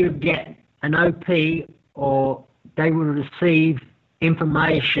 And then you'd get an OP, or they would receive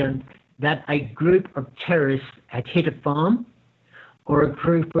information that a group of terrorists had hit a farm, or a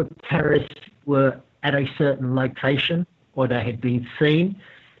group of terrorists were at a certain location, or they had been seen,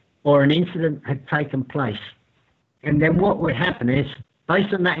 or an incident had taken place. And then what would happen is,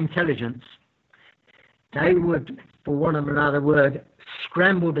 based on that intelligence, they would, for want of another word,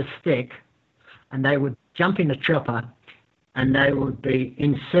 scramble the stick, and they would jump in the chopper, and they would be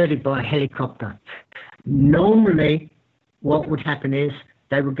inserted by a helicopter. Normally, what would happen is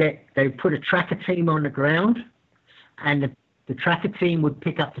they would put a tracker team on the ground, and the tracker team would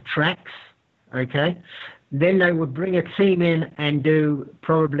pick up the tracks, okay? Then they would bring a team in and do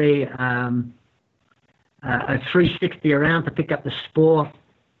probably a 360 around to pick up the spoor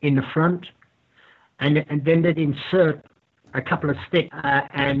in the front, and then they'd insert a couple of sticks,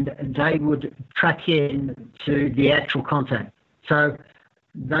 and they would track in to the actual contact. So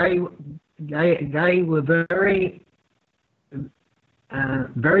they were very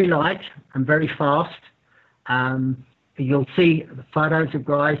very light and very fast. You'll see photos of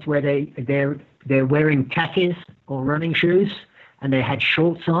guys where they're wearing khakis or running shoes, and they had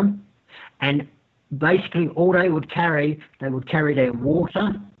shorts on, and basically all they would carry their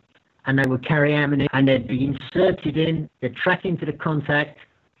water, and they would carry ammunition, and they'd be inserted in, they'd track into the contact,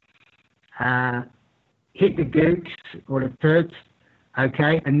 hit the gooks or the turds,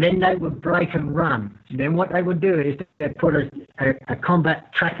 okay, and then they would break and run. And then what they would do is they'd put a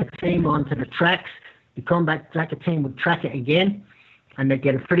combat tracker team onto the tracks. The combat tracker team would track it again, and they'd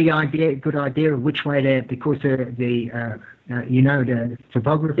get a good idea of which way they're, because of the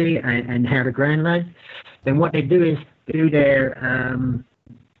topography and how the ground lays. Then what they do is do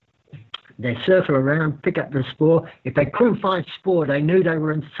they circle around, pick up the spoor. If they couldn't find spoor, they knew they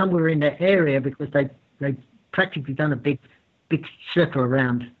were somewhere in that area, because they practically done a big circle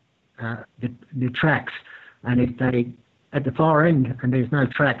around the tracks. And if they at the far end and there's no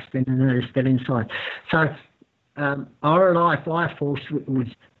tracks, then they're still inside. So RLI Fire Force was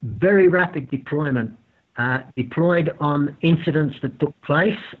very rapid deployment, deployed on incidents that took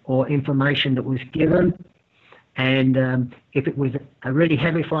place or information that was given. And if it was a really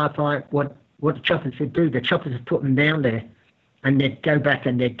heavy firefight, what the choppers would do, the choppers would put them down there, and they'd go back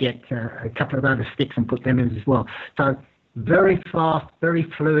and they'd get a couple of other sticks and put them in as well. So very fast, very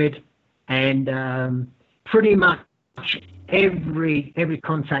fluid, and pretty much every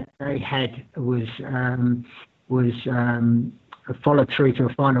contact they had was followed through to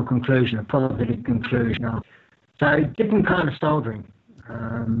a final conclusion, a positive conclusion. So different kind of soldiering,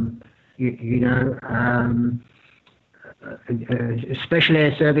 Special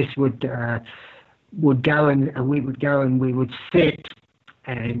Air Service would go, and we would go and we would sit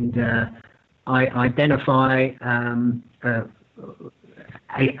and identify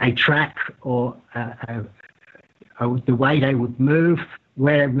a track or the way they would move,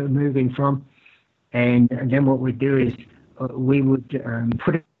 where they were moving from, and then what we'd do is we would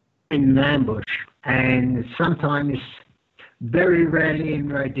put it in an ambush, and sometimes, very rarely in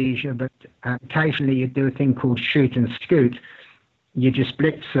Rhodesia, but occasionally you do a thing called shoot and scoot. You just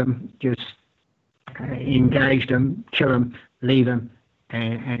blitz them, just engage them, kill them, leave them,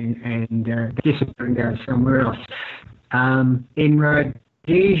 and disappear and go somewhere else. In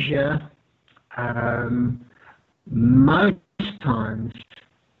Rhodesia, most times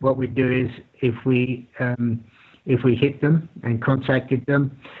what we do is if we hit them and contacted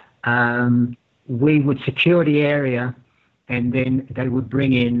them, we would secure the area, and then they would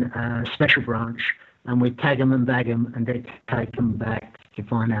bring in a special branch, and we'd tag them and bag them, and they'd take them back to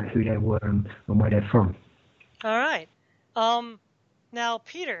find out who they were and where they're from. All right. Now,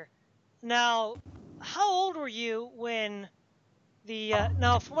 Peter, how old were you when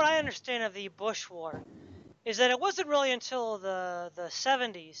now, from what I understand of the Bush War, is that it wasn't really until the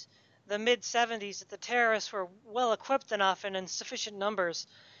 70s, the mid-70s, that the terrorists were well equipped enough and in sufficient numbers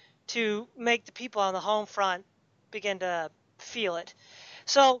to make the people on the home front begin to feel it.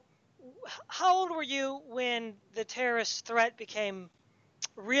 So how old were you when the terrorist threat became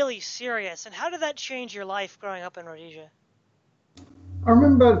really serious, and how did that change your life growing up in Rhodesia? I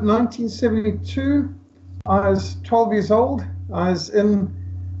remember 1972. I was 12 years old. I was in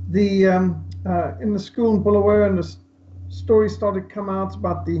the school in Bulawayo, and the story started to come out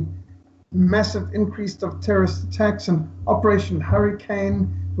about the massive increase of terrorist attacks, and Operation Hurricane,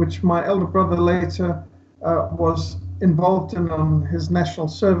 which my elder brother later was involved in on his national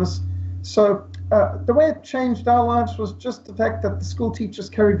service. So the way it changed our lives was just the fact that the school teachers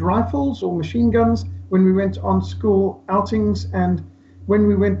carried rifles or machine guns when we went on school outings, and when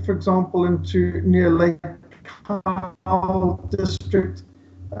we went, for example, into near Lake Kyle district,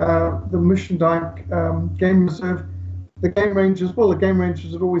 the Missionary game reserve, the game rangers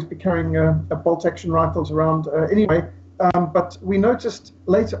would always be carrying bolt action rifles around anyway. But we noticed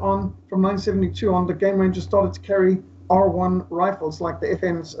later on, from 1972 on, the game rangers started to carry R1 rifles like the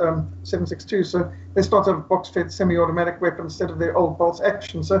FN's 7.62. So they started with box-fed semi-automatic weapons instead of their old bolt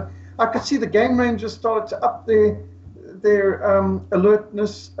action. So I could see the game rangers started to up their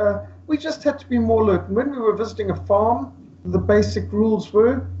alertness. We just had to be more alert. And when we were visiting a farm, the basic rules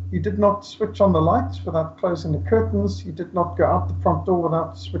were you did not switch on the lights without closing the curtains. You did not go out the front door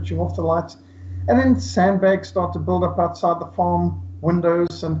without switching off the lights. And then sandbags started to build up outside the farm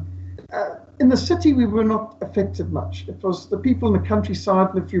windows. And in the city, we were not affected much. It was the people in the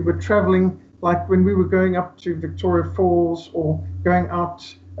countryside. And if you were traveling, like when we were going up to Victoria Falls or going out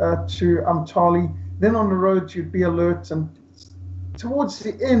to Umtali, then on the roads, you'd be alert. And towards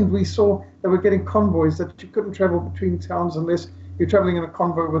the end, we saw they were getting convoys that you couldn't travel between towns unless you're traveling in a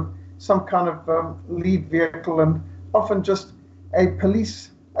convoy with some kind of lead vehicle, and often just a police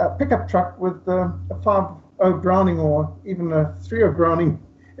pickup truck with a 5.0 Browning or even a 3.0 Browning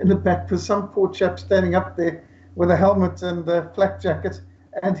in the back, with some poor chap standing up there with a helmet and a flak jacket,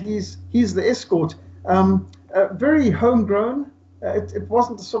 and he's the escort. Very homegrown. It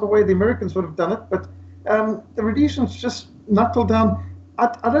wasn't the sort of way the Americans would have done it, but the Rhodesians just knuckled down.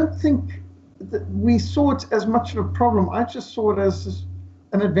 I don't think that we saw it as much of a problem. I just saw it as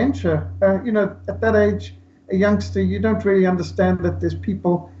an adventure. At that age, a youngster, you don't really understand that there's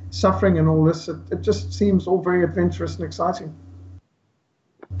people suffering and all this. It just seems all very adventurous and exciting.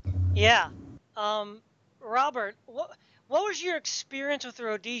 Yeah. Robert, what was your experience with the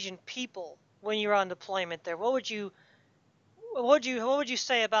Rhodesian people when you were on deployment there? What would you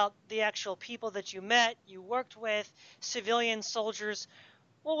say about the actual people that you met, you worked with, civilian soldiers?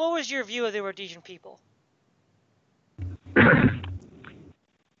 Well, what was your view of the Rhodesian people?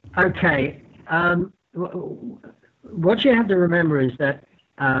 Okay. What you have to remember is that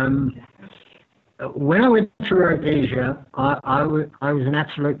when I went to Rhodesia, I was an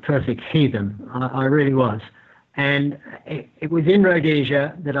absolute perfect heathen. I really was. And it was in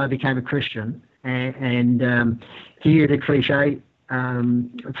Rhodesia that I became a Christian. And to use the cliche,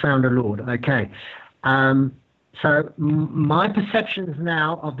 found a Lord. Okay. So my perceptions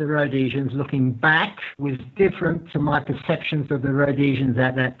now of the Rhodesians looking back was different to my perceptions of the Rhodesians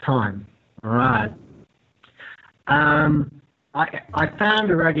at that time. All right. I found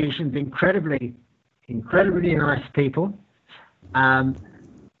the Rhodesians incredibly nice people,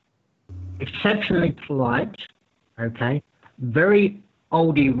 exceptionally polite, okay, very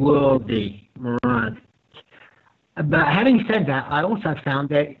oldie worldy, right. But having said that, I also found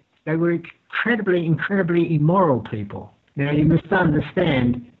that they were incredibly immoral people. Now, you must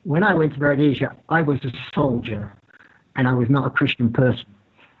understand, when I went to Rhodesia, I was a soldier, and I was not a Christian person.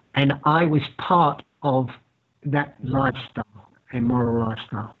 And I was part of that lifestyle, immoral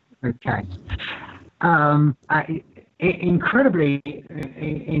lifestyle. Okay. Incredibly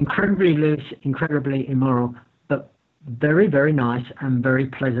loose, incredibly immoral, but very nice and very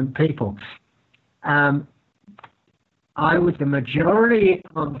pleasant people. I was the majority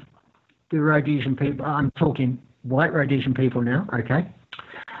of the Rhodesian people. I'm talking white Rhodesian people now, okay?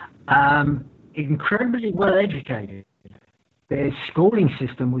 Incredibly well educated. Their schooling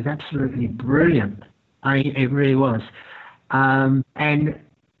system was absolutely brilliant. It really was. And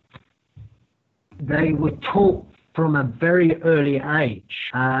they were taught from a very early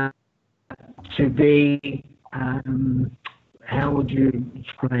age to be, how would you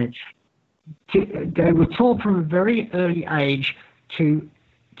explain it? They were taught from a very early age to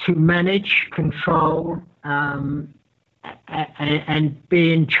manage, control, and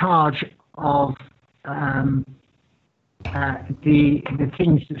be in charge of the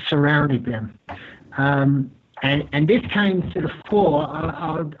things that surrounded them. And this came to the fore.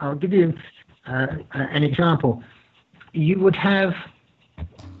 I'll give you an example. You would have,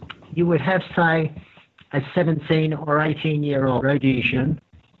 say, a 17 or 18-year-old Rhodesian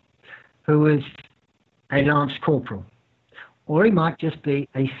who was a lance corporal, or he might just be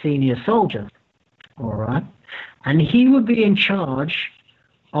a senior soldier, all right? And he would be in charge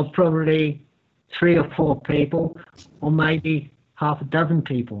of probably 3 or 4 people, or maybe half a dozen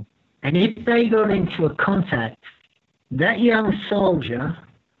people. And if they got into a contact, that young soldier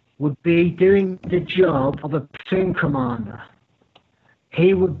would be doing the job of a platoon commander.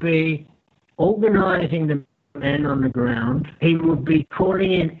 He would be organizing the men on the ground. He would be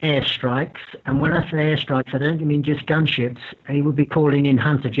calling in airstrikes. And when I say airstrikes, I don't mean just gunships. He would be calling in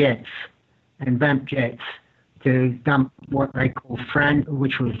hunter jets and vamp jets to dump what they call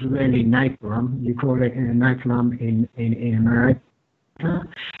which was really napalm. You call it napalm in America.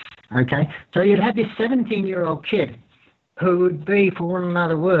 Okay, so you'd have this 17-year-old kid who would be, for want of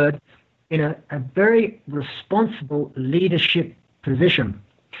another word, in a very responsible leadership position.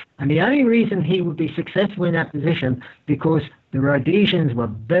 And the only reason he would be successful in that position because the Rhodesians were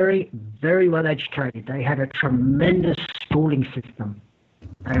very, very well educated. They had a tremendous schooling system.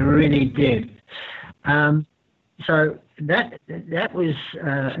 They really did. So that was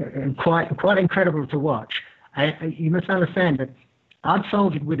quite incredible to watch. You must understand that I'd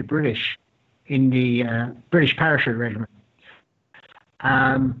soldiered with the British in the British Parachute Regiment.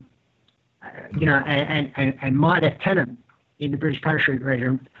 You know, and my lieutenant in the British Parachute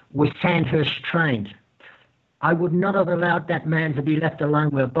Regiment was Sandhurst trained. I would not have allowed that man to be left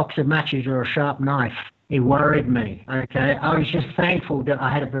alone with a box of matches or a sharp knife. It worried me, okay? I was just thankful that I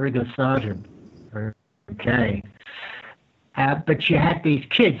had a very good sergeant, okay? But you had these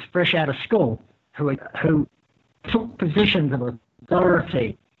kids fresh out of school who took positions of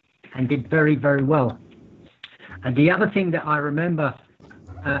authority and did very, very well. And the other thing that I remember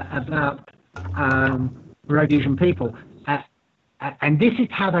about Rhodesian people, and this is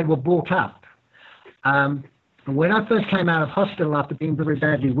how they were brought up. When I first came out of hospital after being very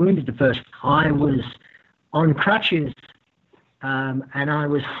badly wounded the first, I was on crutches and I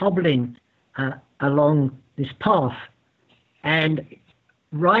was hobbling along this path, and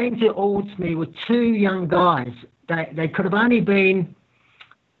right towards me were two young guys. They could have only been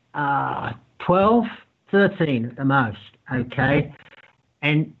 12, 13 at the most, okay?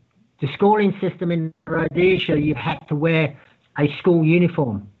 And the schooling system in Rhodesia, you had to wear a school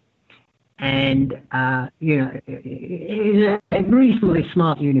uniform. And, you know, it was a reasonably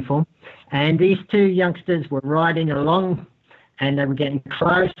smart uniform. And these two youngsters were riding along, and they were getting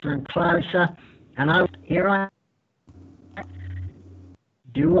closer and closer. And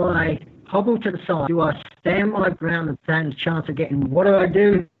do I hobble to the side? Do I stand my ground and stand a chance of getting, what do I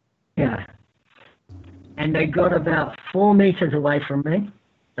do? Yeah. And they got about 4 meters away from me.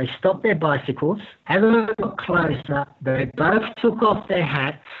 They stopped their bicycles. As I got closer, they both took off their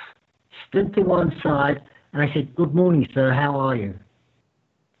hats, stood to one side, and I said, "Good morning, sir, how are you?"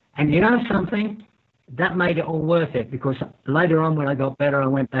 And you know something? That made it all worth it, because later on when I got better, I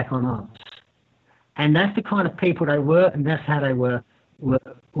went back on arms. And that's the kind of people they were, and that's how they were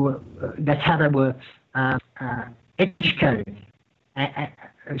educated. A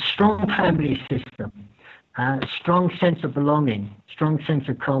strong family system, strong sense of belonging, strong sense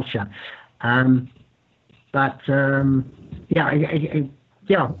of culture. I like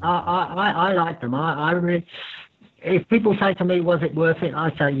them. I really, if people say to me, was it worth it?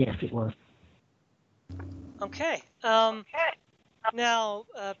 I say yes, it was. Okay. Now,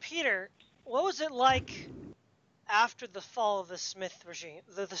 Peter, what was it like after the fall of the Smith regime,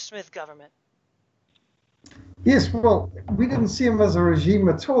 the Smith government? Yes, well, we didn't see him as a regime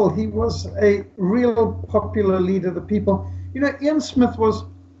at all. He was a real popular leader of the people. You know, Ian Smith was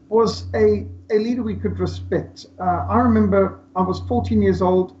a leader we could respect. I remember I was 14 years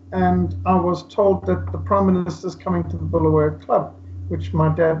old and I was told that the Prime Minister's coming to the Bulawayo Club, which my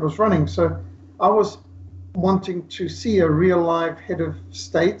dad was running. So I was wanting to see a real live head of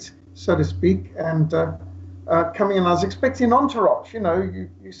state, so to speak, and coming in. I was expecting an entourage. You know,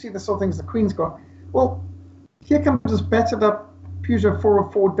 you see the sort of things the Queen's got. Well, here comes this battered up Peugeot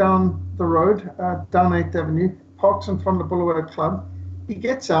 404 down the road, down 8th Avenue, parks in front of the Bulawayo Club. He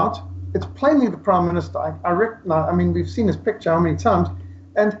gets out. It's plainly the Prime Minister. I recognize, I mean, we've seen his picture how many times,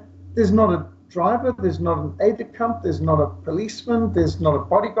 and there's not a driver, there's not an aide-de-camp, there's not a policeman, there's not a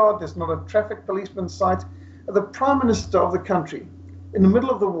bodyguard, there's not a traffic policeman in sight. The Prime Minister of the country, in the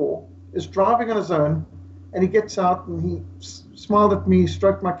middle of the war, is driving on his own, and he gets out and he smiled at me,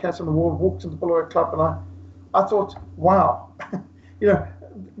 stroked my cat on the wall, walked to the Bulawayo Club, and I thought, wow, you know,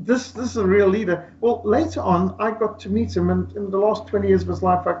 this is a real leader. Well, later on, I got to meet him, and in the last 20 years of his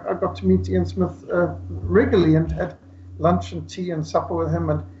life, I got to meet Ian Smith regularly and had lunch and tea and supper with him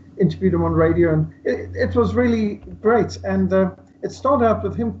and interviewed him on radio, and it was really great. And it started out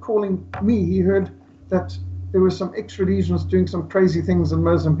with him calling me. He heard that there were some ex-Rhodesians doing some crazy things in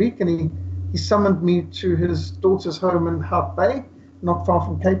Mozambique, and he summoned me to his daughter's home in Hout Bay, not far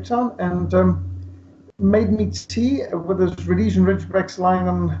from Cape Town, and made me tea with his Rhodesian Ridgebacks lying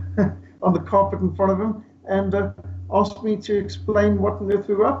on the carpet in front of him, and asked me to explain what on earth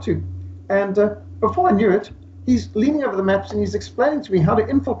we were up to. And before I knew it, he's leaning over the maps and he's explaining to me how to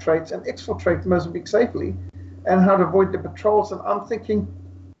infiltrate and exfiltrate Mozambique safely and how to avoid the patrols. And I'm thinking,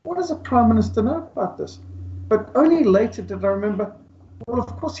 what does a Prime Minister know about this? But only later did I remember, Well, of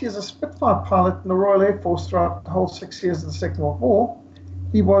course, he is a Spitfire pilot in the Royal Air Force throughout the whole 6 years of the Second World War.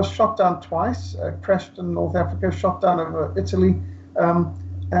 He was shot down twice, crashed in North Africa, shot down over Italy.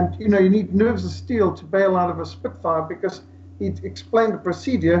 And, you need nerves of steel to bail out of a Spitfire, because he'd explained the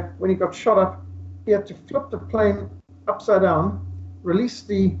procedure. When he got shot up, he had to flip the plane upside down, release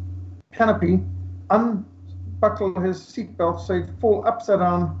the canopy, unbuckle his seatbelt so he'd fall upside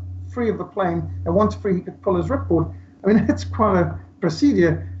down, free of the plane, and once free, he could pull his ripcord. I mean, it's quite a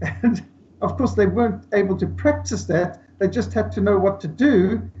procedure, and of course they weren't able to practice that. They just had to know what to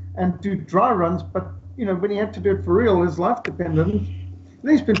do and do dry runs, but when he had to do it for real, his life depended. And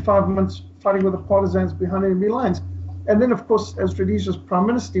he spent 5 months fighting with the partisans behind enemy lines. And then, of course, as Rhodesia's prime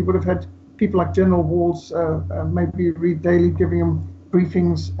minister, he would have had people like General Walls, maybe read daily, giving him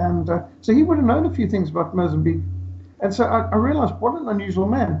briefings, and so he would have known a few things about Mozambique. And so I realized what an unusual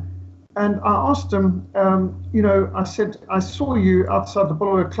man. And I asked him, I said, I saw you outside the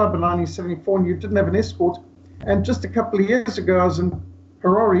Bulawayo Club in 1974, and you didn't have an escort. And just a couple of years ago, I was in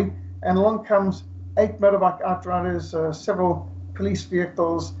Harare, and along comes 8 motorbike outriders, several police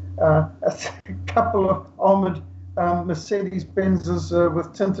vehicles, a couple of armored Mercedes-Benzes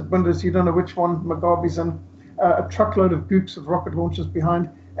with tinted windows. You don't know which one Mugabe's in, a truckload of gooks with rocket launchers behind.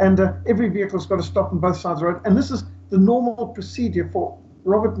 And every vehicle's got to stop on both sides of the road. And this is the normal procedure for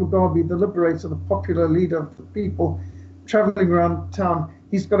Robert Mugabe, the liberator, the popular leader of the people, traveling around town.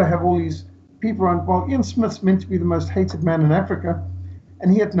 He's got to have all these people around. Well, Ian Smith's meant to be the most hated man in Africa,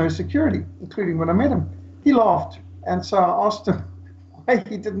 and he had no security, including when I met him. He laughed, and so I asked him why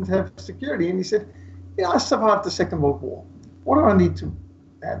he didn't have security, and he said, I survived the Second World War. What do I need to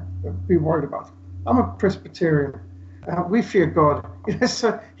be worried about? I'm a Presbyterian. We fear God.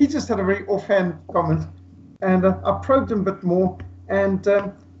 So he just had a very offhand comment, and I probed him a bit more, and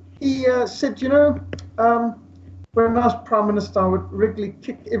he said, when I was Prime Minister, I would regularly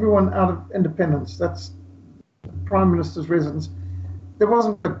kick everyone out of Independence. That's the Prime Minister's residence. There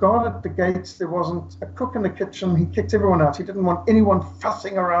wasn't a guard at the gates. There wasn't a cook in the kitchen. He kicked everyone out. He didn't want anyone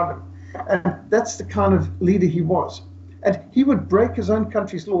fussing around him. And that's the kind of leader he was. And he would break his own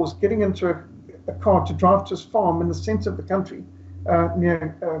country's laws, getting into a car to drive to his farm in the center of the country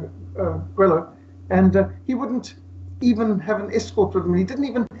near Gwelo. And he wouldn't even have an escort with him. He didn't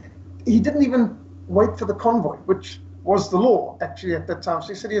even wait for the convoy, which was the law actually at that time. So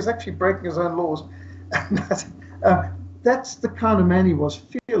he said he was actually breaking his own laws. That's the kind of man he was,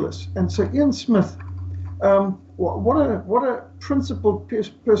 fearless. And so Ian Smith, what a principled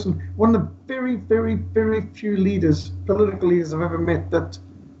person, one of the very, very, very few political leaders I've ever met that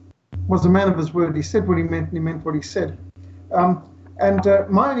was a man of his word. He said what he meant, and he meant what he said.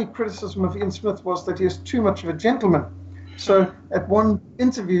 My only criticism of Ian Smith was that he is too much of a gentleman. So at one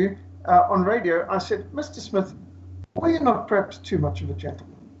interview on radio, I said, Mr. Smith, were you not perhaps too much of a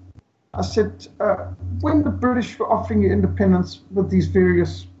gentleman? I said, when the British were offering you independence with these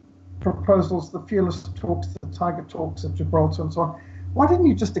various proposals, the fearless talks, the tiger talks at Gibraltar and so on, why didn't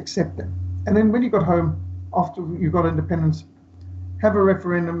you just accept them? And then when you got home, after you got independence, have a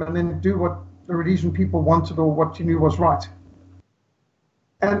referendum and then do what the Rhodesian people wanted or what you knew was right.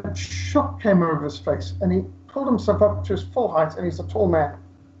 And shock came over his face, and he pulled himself up to his full height, and he's a tall man.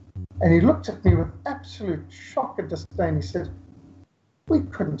 And he looked at me with absolute shock and disdain. He said, we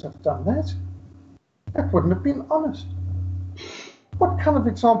couldn't have done that. That wouldn't have been honest. What kind of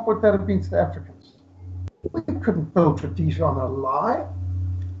example would that have been to the Africans? We couldn't build Rhodesia on a lie.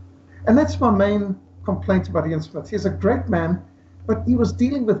 And that's my main complaint about Ian Smith. He's a great man, but he was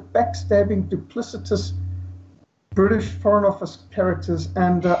dealing with backstabbing, duplicitous British Foreign Office characters,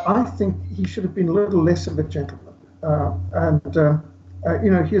 and I think he should have been a little less of a gentleman.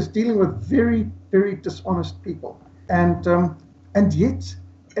 He is dealing with very, very dishonest people, and yet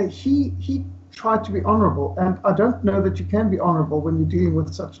he tried to be honourable. And I don't know that you can be honourable when you're dealing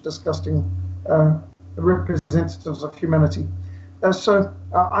with such disgusting representatives of humanity.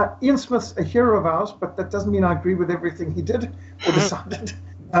 Ian Smith's a hero of ours, but that doesn't mean I agree with everything he did or decided.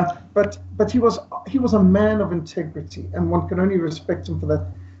 But he was a man of integrity, and one can only respect him for that.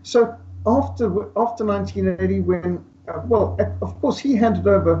 So after 1980, when of course he handed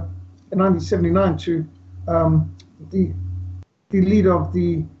over in 1979 to the leader of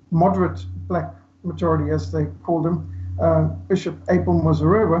the moderate black majority, as they called him, Bishop Abel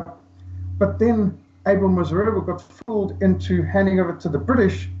Muzorewa. But then Abel Muzorewa got fooled into handing over to the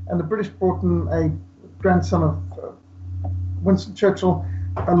British, and the British brought in a grandson of Winston Churchill,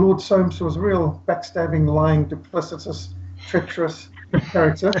 Lord Soames, who was a real backstabbing, lying, duplicitous, treacherous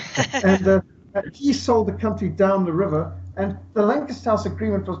character. And he sold the country down the river. And the Lancaster House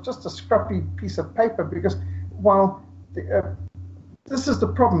Agreement was just a scrappy piece of paper, because while this is the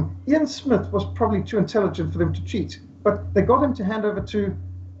problem. Ian Smith was probably too intelligent for them to cheat, but they got him to hand over to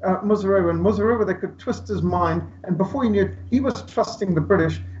Muzorewa, and Muzorewa, they could twist his mind, and before he knew it, he was trusting the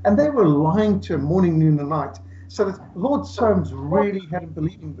British, and they were lying to him morning, noon, and night. So that Lord Soames really had him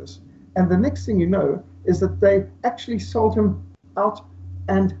believing this. And the next thing you know is that they actually sold him out,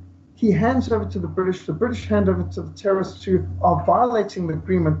 and he hands over to the British hand over to the terrorists who are violating the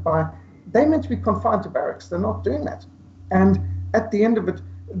agreement they're meant to be confined to barracks. They're not doing that. And at the end of it,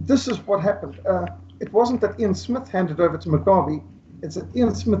 this is what happened. It wasn't that Ian Smith handed over to Mugabe. It's that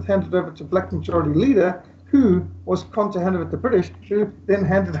Ian Smith handed over to Black Majority Leader, who was conned to hand over to British, who then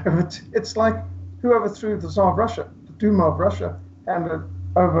handed over to, it's like who overthrew the Tsar of Russia, the Duma of Russia, handed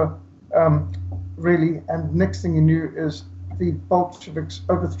over, really, and next thing you knew is the Bolsheviks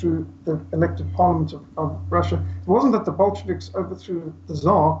overthrew the elected parliament of Russia. It wasn't that the Bolsheviks overthrew the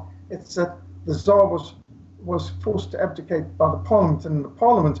Tsar, it's that the Tsar was forced to abdicate by the parliament, and the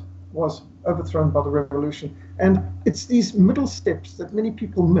parliament was overthrown by the revolution. And it's these middle steps that many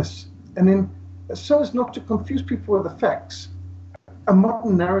people miss. And then, so as not to confuse people with the facts, a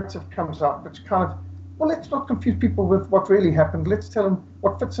modern narrative comes out, which kind of, well, let's not confuse people with what really happened. Let's tell them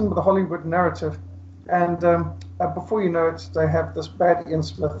what fits in with the Hollywood narrative. And before you know it, they have this bad Ian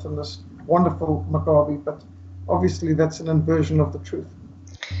Smith and this wonderful Mugabe, but obviously that's an inversion of the truth.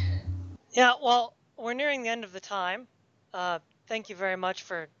 Yeah, well, we're nearing the end of the time. Thank you very much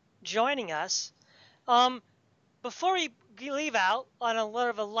for joining us. Before we leave out on a little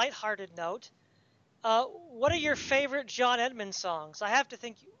of a lighthearted note, what are your favorite John Edmonds songs? I have to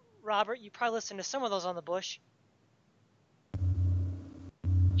think, Robert, you probably listened to some of those on the Bush.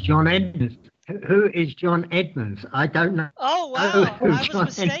 John Edmonds. Who is John Edmonds? I don't know. Oh, wow. I was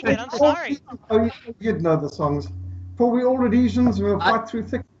mistaken. I'm sorry. Oh, you'd know the songs. For we all Rhodesians, we'll fight through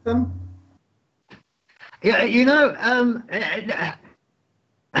thick and thin. Yeah, you know,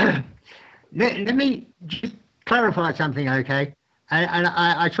 let me just clarify something, okay? And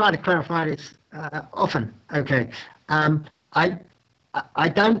I try to clarify this often, okay? I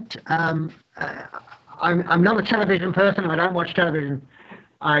don't. I'm not a television person. I don't watch television.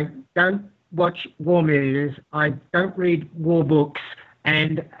 I don't watch war movies. I don't read war books.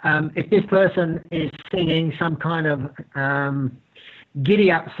 And if this person is singing some kind of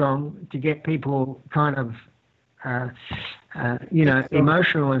giddy up song to get people kind of,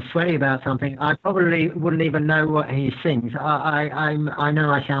 emotional and sweaty about something, I probably wouldn't even know what he sings. I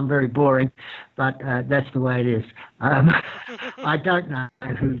know I sound very boring, but that's the way it is. I don't know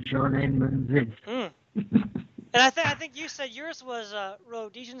who John Edmonds is. And I think you said yours was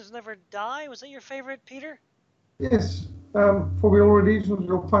Rhodesians Never Die. Was that your favorite, Peter? Yes. For we all Rhodesians,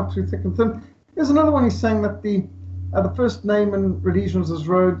 we'll fight through thick and thin. There's another one he's saying that the first name in Rhodesians is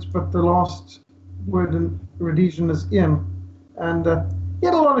Rhodes, but the last word in Rhodesian is Ian. And he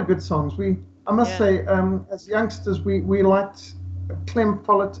had a lot of good songs. I must say, as youngsters, we liked Clem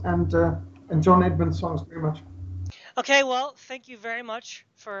Follett and John Edmonds songs very much. Okay, well, thank you very much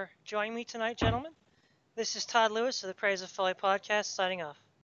for joining me tonight, gentlemen. This is Todd Lewis of the Praise of Folly podcast, signing off.